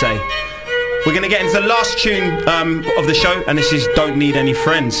 6-7 say. We're going to get into the last tune of the show, and this is Don't Need Any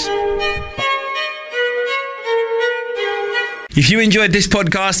Friends. If you enjoyed this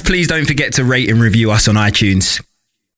podcast, please don't forget to rate and review us on iTunes.